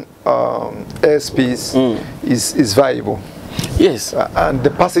Nigerian airspace is viable. Yes. And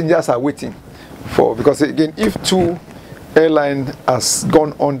the passengers are waiting for, because again, if two airline has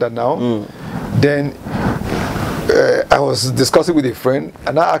gone under now, then I was discussing with a friend,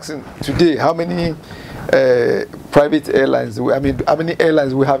 and I asked him today how many private airlines, how many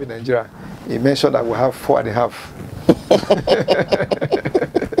airlines we have in Nigeria. He mentioned that we have 4.5.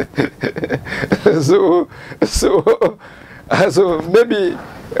 So maybe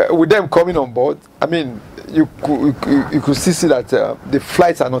with them coming on board, I mean, you could see that the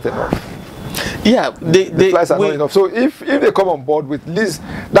flights are not enough. Yeah, the flights are not enough. So if they come on board with lease,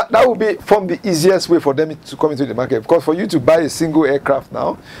 that would be from the easiest way for them to come into the market. Because for you to buy a single aircraft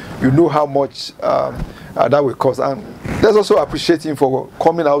now, you know how much that will cost. And let's also appreciate him for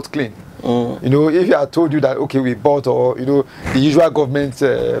coming out clean. You know, if he had told you that, okay, we bought, or, you know, the usual government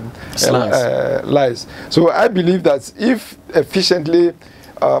lies. So I believe that if efficiently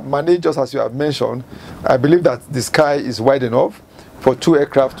managed, just as you have mentioned, I believe that the sky is wide enough for two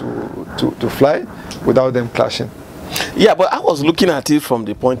aircraft to fly without them clashing. Yeah, but I was looking at it from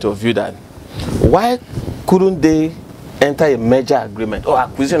the point of view that why couldn't they enter a merger agreement or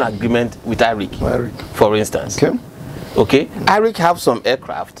acquisition agreement with IRIC, for instance? Okay, IRIC have some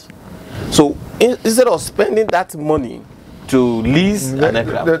aircraft. So instead of spending that money to lease an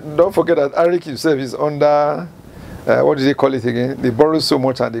aircraft, don't forget that IRIC itself is under what do they call it again? They borrowed so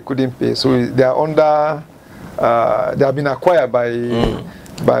much and they couldn't pay, so they are under. They have been acquired by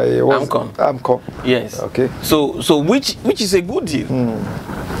Amcon. Yes. Okay. So which is a good deal.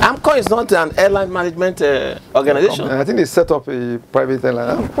 Amcon is not an airline management organization. I think they set up a private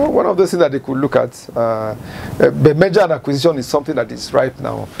airline. One of those things that they could look at. The merger and acquisition is something that is ripe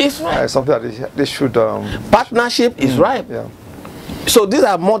now. It's ripe. Something that they should. Partnership is ripe. Yeah. So these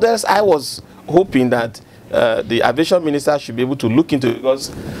are models I was hoping that the aviation minister should be able to look into, because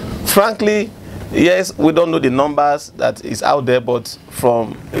frankly, yes, we don't know the numbers that is out there, but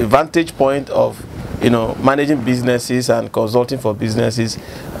from a vantage point of, you know, managing businesses and consulting for businesses,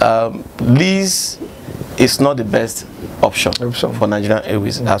 lease is not the best option for Nigerian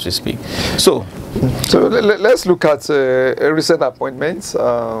Airways as we speak. So let's look at recent appointments.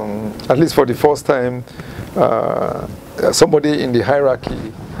 At least for the first time, somebody in the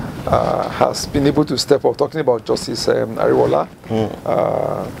hierarchy has been able to step up. Talking about Justice Ariwola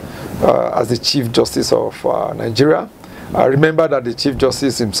as the Chief Justice of Nigeria. I remember that the Chief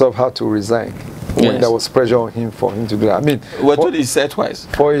Justice himself had to resign when there was pressure on him for him to do that. I mean, what did he say twice?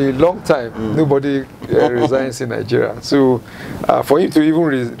 For a long time, nobody resigns in Nigeria. So for him to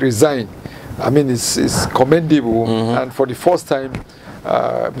even resign, I mean, it's commendable. And for the first time,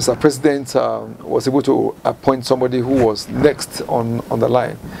 Mr. President was able to appoint somebody who was next on the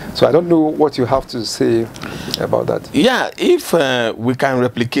line. So I don't know what you have to say about that. Yeah, if we can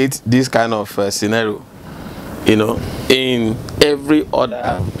replicate this kind of scenario, you know, in every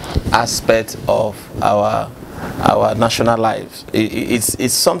other aspect of our national lives.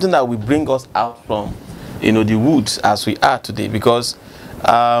 It's something that will bring us out from, you know, the woods as we are today, because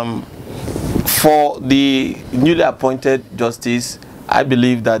for the newly appointed justice, I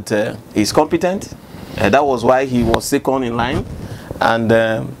believe that he's competent. That was why he was second in line, and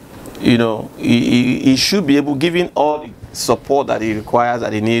you know, he should be able, given all the support that he requires,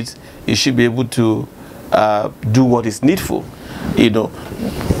 that he needs, he should be able to do what is needful. You know,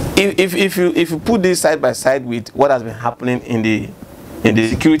 if you put this side by side with what has been happening in the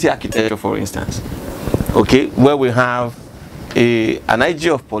security architecture, for instance, okay, where we have an IG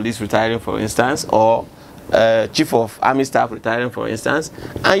of police retiring, for instance, or chief of army staff retiring, for instance,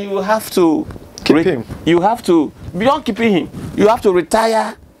 and you have to keep him. You have to, beyond keeping him, you have to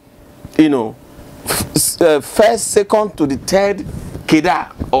retire, you know, first, second to the third cadre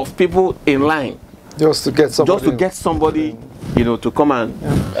of people in line, just to get somebody, you know, to come and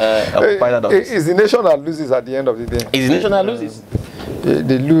occupy that office. It's the nation that loses at the end of the day. It's the nation that loses.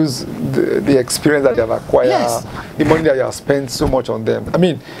 They lose the experience that they have acquired, yes, the money that you have spent so much on them. I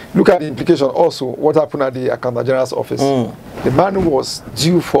mean, look at the implication also, what happened at the Accountant General's office. The man who was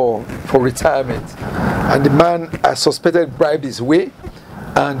due for retirement, and the man I suspected bribed his way,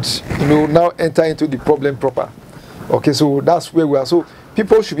 and, you know, now enter into the problem proper. Okay, so that's where we are. So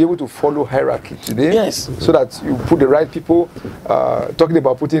people should be able to follow hierarchy today, yes, so that you put the right people. Talking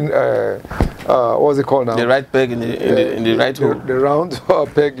about putting what's it called now? The right peg in the right hole. The round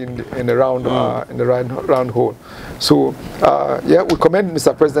peg in the round hole. So yeah, we commend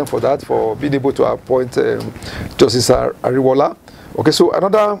Mr. President for that, for being able to appoint Justice Ariwola. Okay, so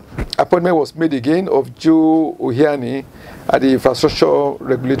another appointment was made again of Joe Ohiani at the Infrastructure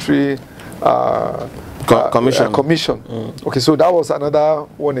Regulatory Commission. Okay, so that was another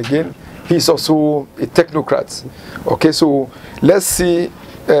one again. He's also a technocrat. Okay, so let's see,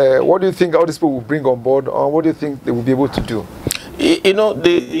 what do you think all these people will bring on board, or what do you think they will be able to do? You know,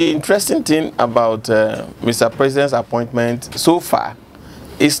 the interesting thing about Mr. President's appointment so far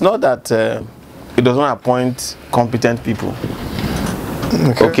is not that he does not appoint competent people.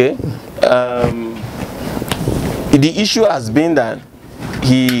 Okay. The issue has been that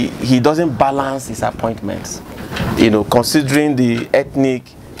he doesn't balance his appointments, you know, considering the ethnic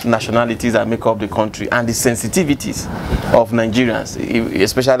nationalities that make up the country and the sensitivities of Nigerians,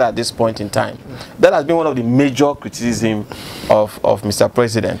 especially at this point in time. That has been one of the major criticisms of Mr.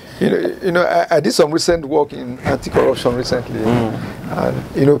 President. You know, I did some recent work in anti-corruption recently,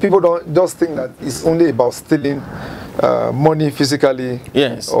 and, you know, people don't just think that it's only about stealing money physically,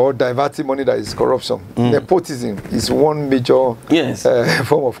 yes, or diverting money that is corruption. Nepotism is one major, yes,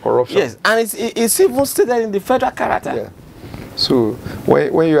 form of corruption. Yes, and it's even stated in the federal character. Yeah. So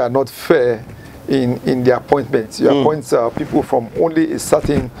when you are not fair in the appointments, you appoint people from only a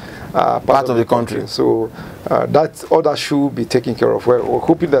certain part of the country. So that order should be taken care of. We're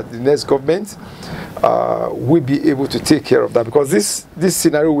hoping that the next government will be able to take care of that, because this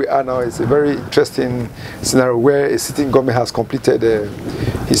scenario we are now is a very interesting scenario where a sitting government has completed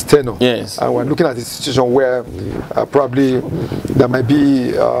his tenure. Yes. And we're looking at a situation where probably there might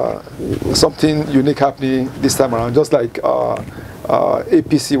be something unique happening this time around, just like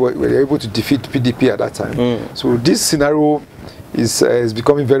APC were able to defeat PDP at that time. So this scenario is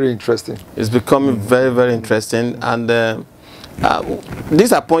becoming very interesting. It's becoming very, very interesting, and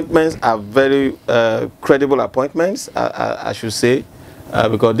these appointments are very credible appointments, I should say,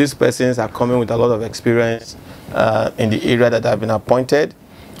 because these persons are coming with a lot of experience in the area that have been appointed.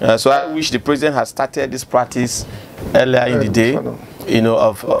 So I wish the president had started this practice earlier in the day, you know,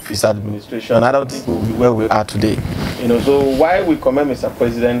 of his administration. I don't think we'll be where we are today. You know, so while we commend Mr.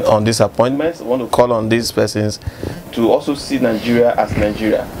 President on these appointments, I want to call on these persons to also see Nigeria as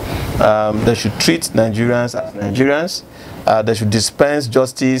Nigeria. They should treat Nigerians as Nigerians. They should dispense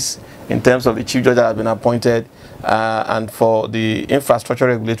justice in terms of the chief judge that has been appointed, and for the Infrastructure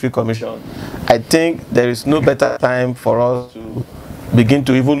Regulatory Commission. I think there is no better time for us to begin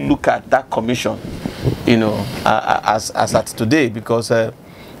to even look at that commission, you know, as at today, because the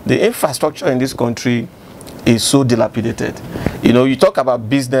infrastructure in this country is so dilapidated. You know, you talk about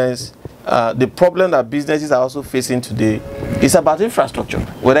business, the problem that businesses are also facing today is about infrastructure,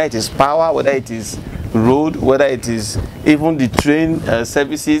 whether it is power, whether it is road, whether it is even the train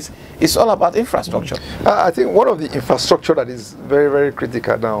services. It's all about infrastructure. I think one of the infrastructure that is very, very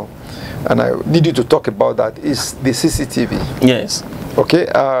critical now, and I need you to talk about that, is the CCTV. Yes. Okay.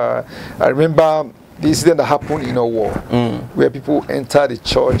 I remember the incident that happened in a war, where people entered the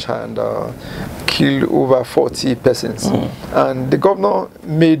church and killed over 40 persons. And the governor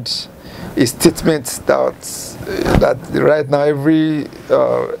made a statement that right now every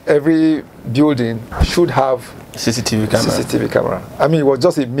building should have CCTV camera. I mean, it was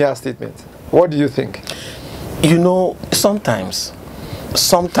just a mere statement. What do you think? You know, sometimes,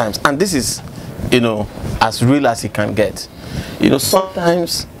 and this is, you know, as real as it can get. You know,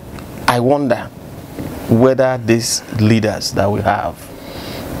 sometimes I wonder whether these leaders that we have,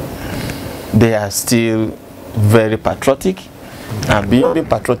 they are still very patriotic, and being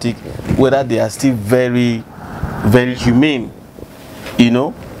patriotic, whether they are still very, very humane, you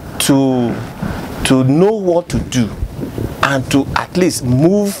know, to know what to do and to at least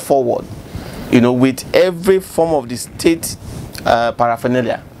move forward, you know, with every form of the state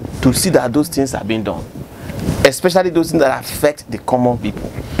paraphernalia to see that those things are being done, especially those things that affect the common people,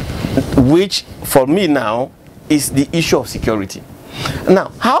 which for me now is the issue of security.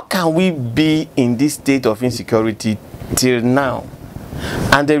 Now, how can we be in this state of insecurity till now,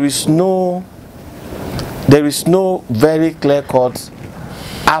 and there is no very clear-cut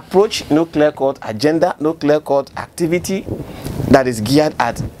approach, no clear-cut agenda, no clear-cut activity that is geared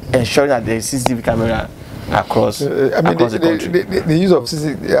at ensuring that there is CCTV camera across the country? The use of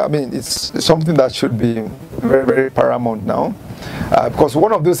CCTV, I mean, it's something that should be very, very paramount now. Because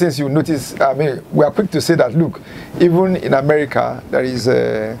one of those things you notice, I mean, we are quick to say that, look, even in America, there is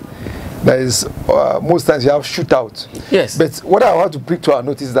most times you have shootout. Yes. But what I want to bring to our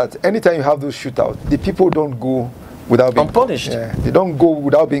notice is that anytime you have those shootouts, the people don't go without being unpunished. Yeah, they don't go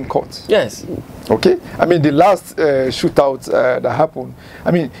without being caught. Yes. Okay. I mean, the last shootout that happened,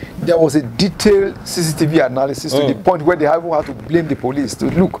 I mean, there was a detailed CCTV analysis to the point where they haven't had to blame the police. To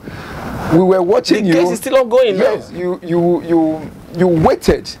look, we were watching you. The case is still ongoing. Yes. Now. You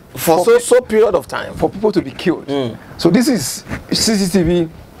waited for so period of time for people to be killed. So this is CCTV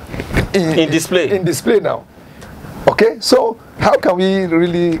in display. In display now. Okay, so how can we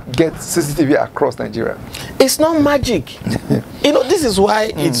really get CCTV across Nigeria? It's not magic. You know, this is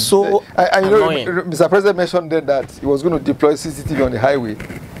why it's so annoying. You know, Mr. President mentioned then that he was going to deploy CCTV on the highway.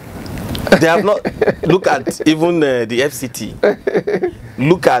 They have not. Look at even the FCT.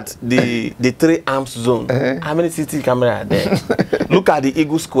 Look at the 3 arms zone. How many CCTV cameras are there? Look at the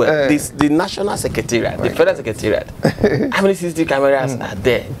Eagle Square. The National Secretariat, the Federal Secretariat. How many CCTV cameras are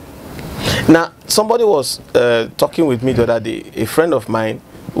there? Now, somebody was talking with me the other day. A friend of mine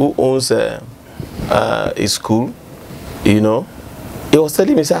who owns a school, you know, he was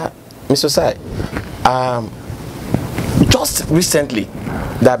telling me, sir, Mr. Sai, just recently,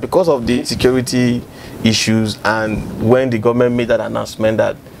 that because of the security issues and when the government made that announcement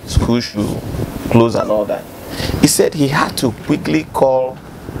that schools should close and all that, he said he had to quickly call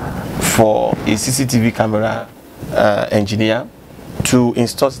for a CCTV camera engineer to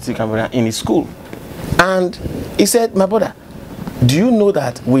install CCTV camera in his school. And he said, my brother, do you know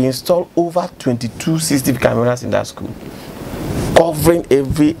that we installed over 22 CCTV cameras in that school, covering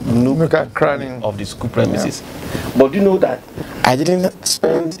every nook and cranny of the school premises? Yeah. But do you know that I didn't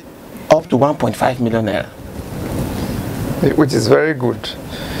spend up to 1.5 million naira? Which is very good.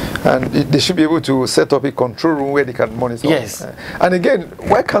 And they should be able to set up a control room where they can monitor. Yes. And again,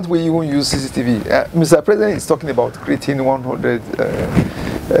 why can't we even use CCTV? Mr. President is talking about creating 100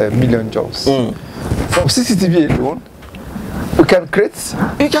 million jobs. From CCTV alone, we can create...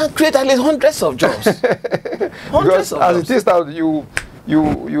 You can create at least hundreds of jobs. Because as it is now, you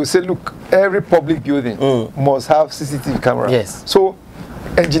say, look, every public building must have CCTV camera. Yes. So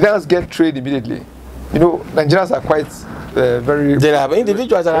engineers get trained immediately. You know, Nigerians are quite very... There are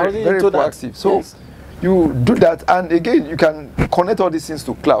individuals that are already very proactive. That. So yes, you do that, and again, you can connect all these things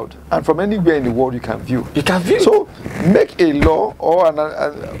to cloud, and from anywhere in the world you can view. You can view. So make a law or an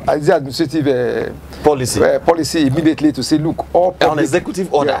administrative policy immediately to say, look, all public, an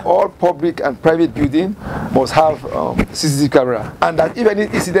executive order, all public and private building must have CCTV camera, and that if any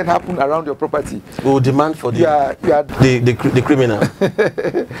incident happen around your property, we will demand for the criminal.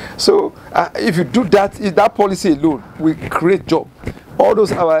 So if you do that, if that policy alone will create job. All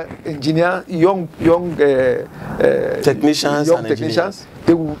those our engineers, young technicians,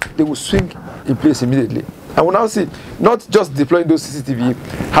 they will swing in place immediately. And we now see not just deploying those CCTV.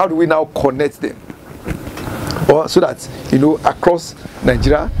 How do we now connect them, or so that you know across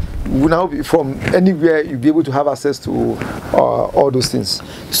Nigeria, we now be from anywhere you'll be able to have access to all those things.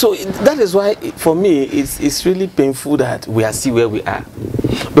 So that is why for me it's really painful that we are still where we are,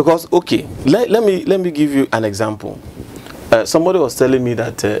 because okay, let me give you an example. Somebody was telling me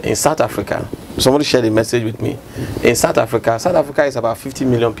that in South Africa, somebody shared a message with me. In South Africa is about 50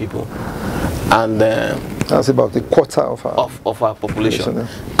 million people, and that's about a quarter of our population.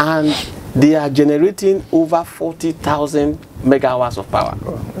 And they are generating over 40,000 megawatts of power.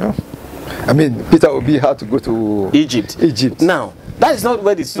 Yeah. I mean, Peter Obi had to go to Egypt. Now, that is not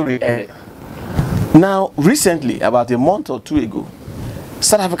where the story ended. Now, recently, about a month or two ago,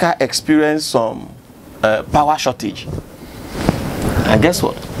 South Africa experienced some power shortage. And guess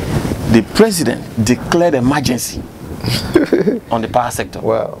what? The president declared emergency on the power sector.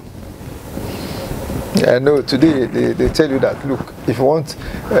 Wow. I know today they tell you that, look, if you want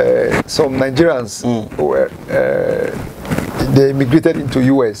some Nigerians who were, they immigrated into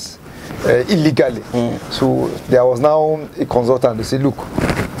US illegally. So there was now a consultant. They said, look,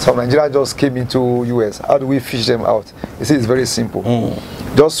 some Nigerians just came into US. How do we fish them out? They say it's very simple.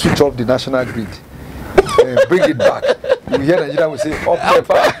 Just switch off the national grid and bring it back. You hear Nigeria will say, up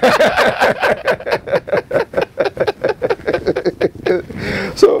pepper.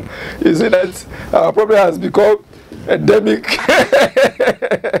 So you see that our problem has become endemic.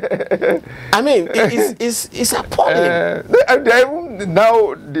 I mean, it's appalling.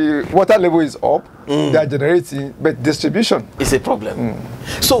 Now the water level is up, they are generating, but distribution is a problem.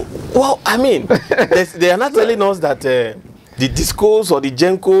 So, well, I mean, they are not telling us that the discos or the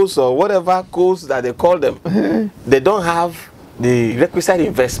gencos or whatever codes that they call them, they don't have the requisite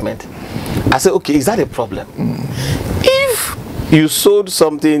investment. I say, okay, is that a problem? If you sold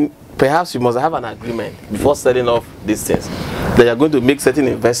something, perhaps you must have an agreement before selling off these things that you're going to make certain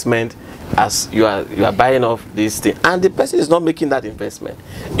investment as you are buying off this thing, and the person is not making that investment.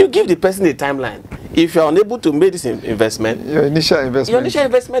 You give the person a timeline. If you are unable to make this investment, your initial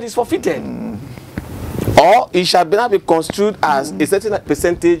investment is forfeited, or it shall now be construed as a certain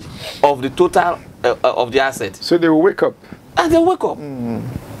percentage of the total of the asset. So they will wake up. And they wake up.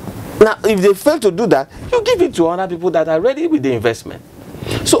 Now, if they fail to do that, you give it to other people that are ready with the investment.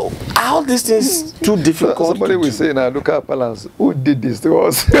 So, are all these things too difficult? Somebody will say, now look at balance. Who did this to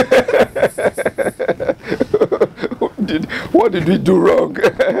us? What did we do wrong?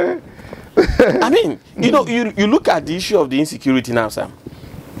 I mean, you know, you look at the issue of the insecurity now, Sam.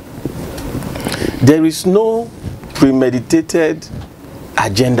 There is no premeditated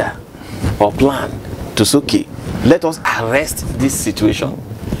agenda or plan to say, okay, let us arrest this situation.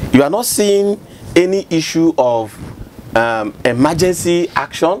 You are not seeing any issue of emergency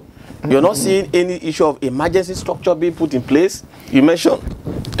action. You're not seeing any issue of emergency structure being put in place. You mentioned,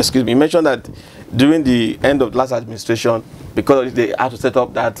 you mentioned that during the end of the last administration, because they had to set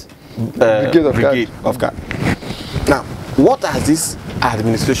up that brigade of guard. Now, what has this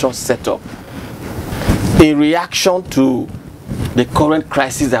administration set up in reaction to the current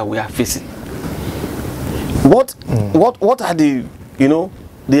crisis that we are facing? What are the, you know,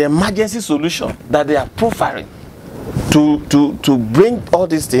 the emergency solution that they are profiling to bring all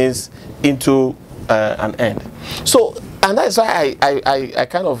these things into an end? So, and that's why I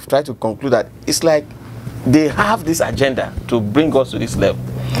kind of try to conclude that it's like they have this agenda to bring us to this level.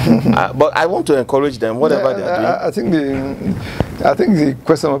 But I want to encourage them, whatever they are doing. I think the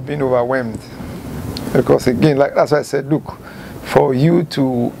question of being overwhelmed, because again, like that's why I said, look, for you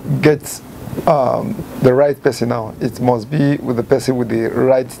to get the right person now, it must be with the person with the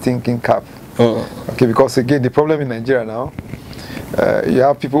right thinking cap. Okay, because again, the problem in Nigeria now, you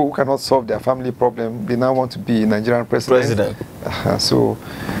have people who cannot solve their family problem. They now want to be Nigerian president. So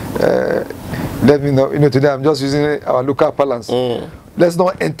let me know. You know, today I'm just using our local balance. Let's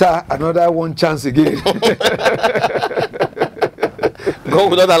not enter another one chance again. God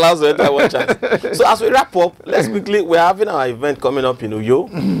will not allow us to enter one chance. So as we wrap up, let's quickly, we're having our event coming up in Uyo.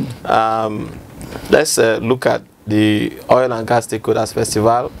 Let's look at the Oil and Gas Stakeholders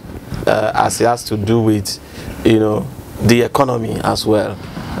Festival as it has to do with, you know, the economy as well.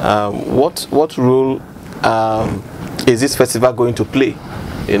 What role is this festival going to play?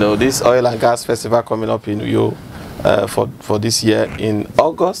 You know, this Oil and Gas Festival coming up in Uyo for this year in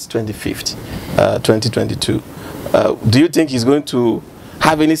August 25th, 2022. Do you think it's going to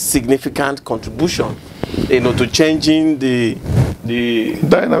have any significant contribution, you know, to changing the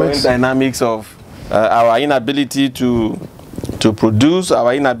dynamics of our inability to produce,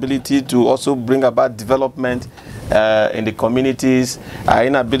 our inability to also bring about development in the communities, our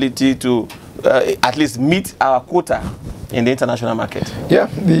inability to at least meet our quota in the international market? Yeah,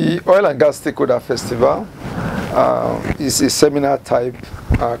 the Oil and Gas Stakeholder Festival is a seminar type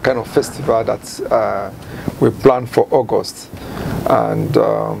kind of festival that we plan for August. And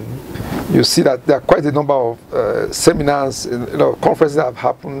you see that there are quite a number of seminars, you know, conferences that have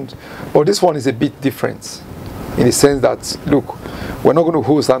happened, but this one is a bit different in the sense that, look, we're not going to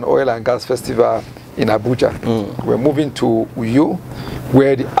host an oil and gas festival in Abuja. We're moving to Uyo,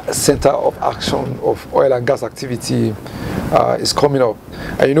 where the center of action of oil and gas activity is coming up.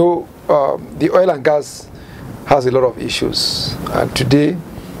 And you know, the oil and gas has a lot of issues, and today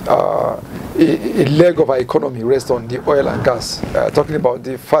a leg of our economy rests on the oil and gas. Talking about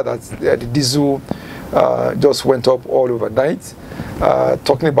the fact that the diesel just went up all overnight.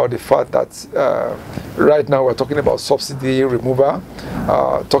 Talking about the fact that right now we're talking about subsidy removal.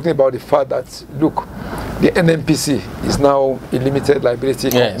 Talking about the fact that, look, the NNPC is now a limited liability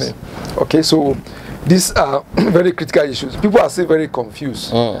company. Yes. Okay, so these are very critical issues. People are still very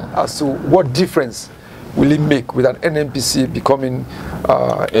confused as to what difference will it make with an NNPC becoming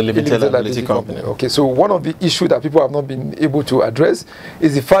a limited liability company. Okay, so one of the issues that people have not been able to address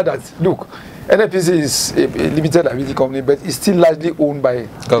is the fact that, look, NNPC is a limited liability company, but it's still largely owned by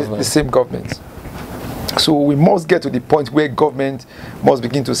the same government. So we must get to the point where government must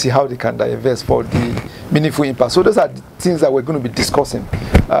begin to see how they can divest for the meaningful impact. So those are the things that we're going to be discussing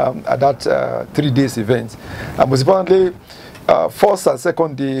at that 3 days event. Most importantly, first and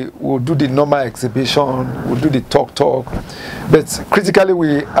second day, we'll do the normal exhibition, we'll do the talk. But critically,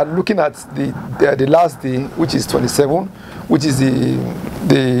 we are looking at the last day, which is 27, which is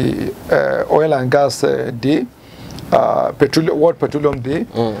the oil and gas day. World Petroleum Day.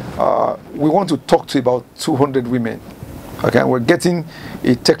 We want to talk to about 200 women. Okay, and we're getting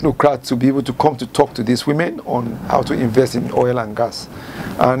a technocrat to be able to come to talk to these women on how to invest in oil and gas.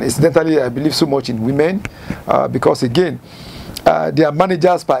 And incidentally, I believe so much in women because, again, they are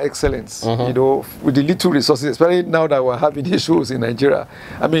managers by excellence. You know, with the little resources, especially now that we're having issues in Nigeria.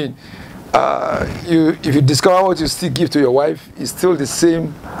 I mean, if you discover what you still give to your wife, it's still the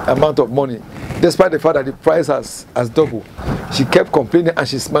same amount of money, despite the fact that the price has doubled. She kept complaining and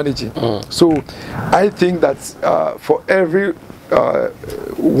she's managing. So I think that for every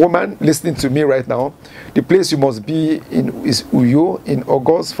woman listening to me right now, the place you must be in is Uyo in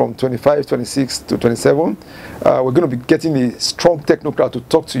August from 25, 26 to 27. We're going to be getting a strong technocrat to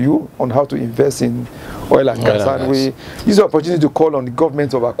talk to you on how to invest in oil and gas. And we use the opportunity to call on the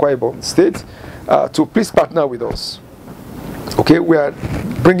government of Akwa Ibom State to please partner with us. Okay, we are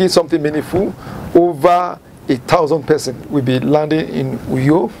bringing something meaningful. Over 1,000 persons will be landing in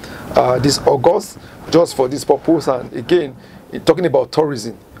Uyo this August just for this purpose. And again, talking about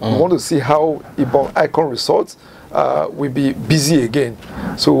tourism, we want to see how Ibom Icon Resorts will be busy again.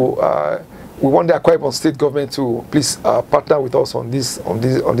 So we want the Akwa Ibom State government to please partner with us on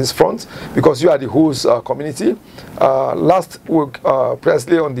this front, because you are the host community. Last week,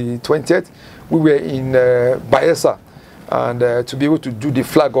 precisely on the 20th, we were in Bayelsa, and to be able to do the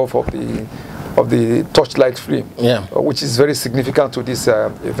flag off of the torchlight flame, which is very significant to this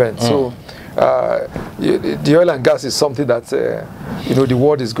event. So the oil and gas is something that you know, the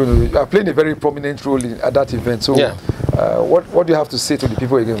world is going to playing a very prominent role at that event. So what do you have to say to the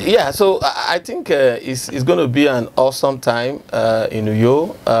people again? Yeah, so I think it's going to be an awesome time in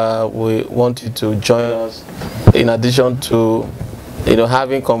Uyo. We want you to join us, in addition to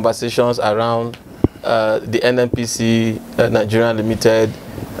having conversations around the NNPC Nigeria Limited,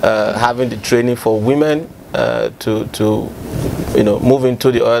 having the training for women to move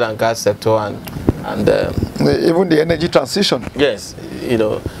into the oil and gas sector, and even the energy transition. Yes,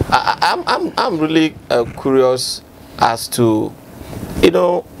 I'm really curious as to,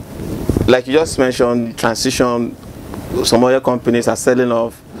 like you just mentioned, transition. Some oil companies are selling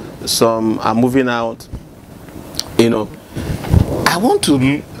off, some are moving out. I want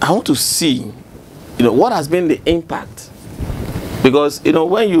to see, what has been the impact. Because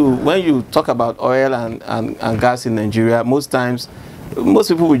when you talk about oil and gas in Nigeria, most times most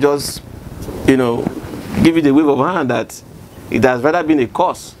people will just give it a wave of hand that it has rather been a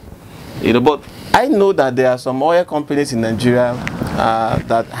cost. But I know that there are some oil companies in Nigeria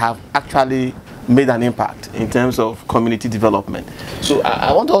that have actually made an impact in terms of community development. So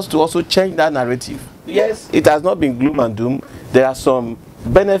I want us to also change that narrative. Yes, it has not been gloom and doom. There are some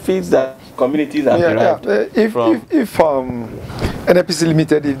benefits that communities have derived from. If NNPC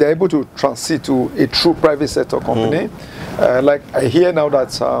Limited, if they're able to transit to a true private sector company, like I hear now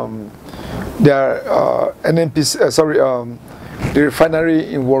that there are the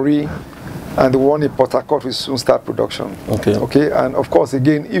refinery in Warri and the one in Port Harcourt will soon start production. Okay, and of course,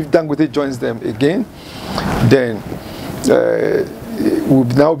 again, if Dangote joins them again, then we'll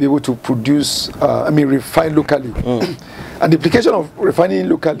now be able to produce, refine locally. And the implication of refining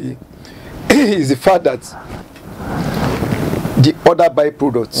locally is the fact that the other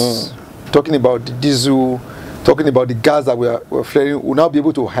byproducts, talking about the diesel, talking about the gas that we're flaring, we'll now be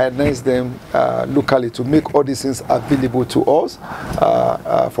able to harness them locally to make all these things available to us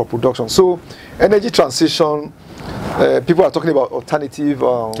for production. So energy transition people are talking about alternative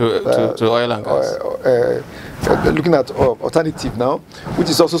to oil and gas. Looking at alternative now, which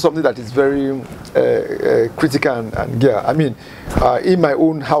is also something that is very critical and yeah. I mean, in my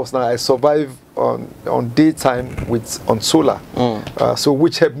own house now, I survive on daytime on solar, so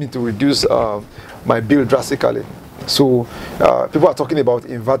which helped me to reduce my bill drastically. So people are talking about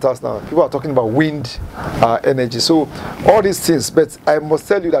inverters now. People are talking about wind energy. So all these things. But I must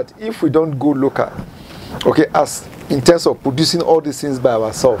tell you that if we don't go local, okay, as in terms of producing all these things by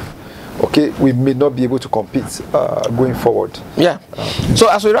ourselves, okay, we may not be able to compete going forward. Yeah. So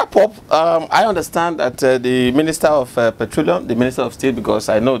as we wrap up, I understand that the Minister of Petroleum, the Minister of State, because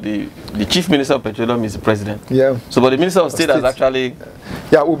I know the Chief Minister of Petroleum is the President. Yeah. So, but the Minister of State has actually...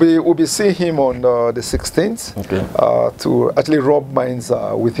 Yeah, we'll be seeing him on the 16th, okay, to actually rub minds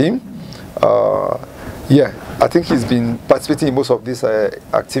with him. Yeah, I think he's been participating in most of this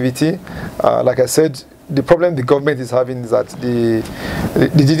activity. Like I said, the problem the government is having is that they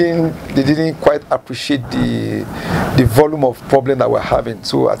didn't quite appreciate the volume of problem that we're having.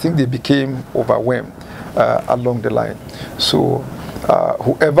 So I think they became overwhelmed along the line. So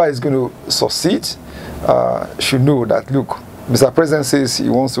whoever is going to succeed should know that, look, Mr. President says he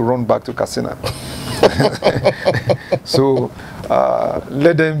wants to run back to Katsina. So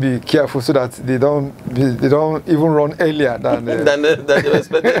let them be careful so that they don't even run earlier than they were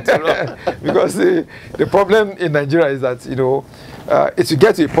expected to run. Because the problem in Nigeria is that, you know, it will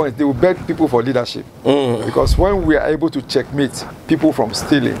get to a point they will beg people for leadership. Because when we are able to checkmate people from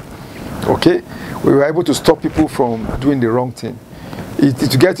stealing, okay, we were able to stop people from doing the wrong thing. It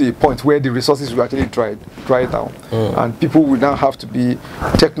will get to a point where the resources will actually dry down, and people will now have to be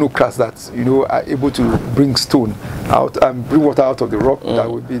technocrats that, you know, are able to bring stone out and bring water out of the rock.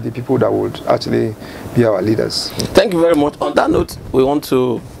 That would be the people that would actually be our leaders. Thank you very much. On that note, we want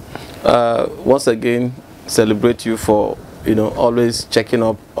to once again celebrate you for, you know, always checking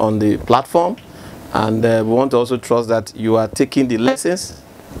up on the platform, and we want to also trust that you are taking the lessons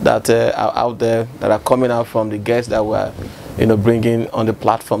that are out there, that are coming out from the guests that were, you know, bringing on the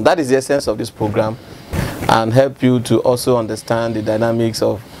platform. That is the essence of this program, and help you to also understand the dynamics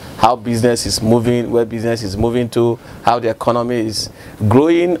of how business is moving, where business is moving to, how the economy is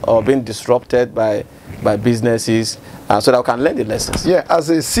growing or being disrupted by businesses, so that we can learn the lessons. Yeah, as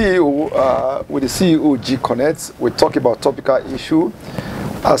a CEO, with the CEO G Connect, we talk about topical issue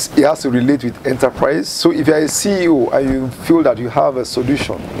as it has to relate with enterprise. So if you're a CEO and you feel that you have a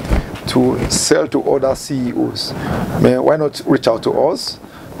solution to sell to other CEOs, man, why not reach out to us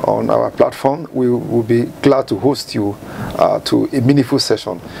on our platform? We will be glad to host you to a meaningful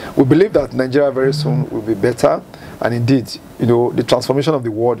session. We believe that Nigeria very soon will be better, and indeed, you know, the transformation of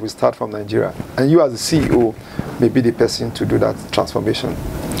the world will start from Nigeria, and you as a CEO may be the person to do that transformation.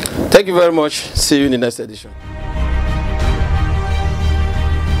 Thank you very much. See you in the next edition.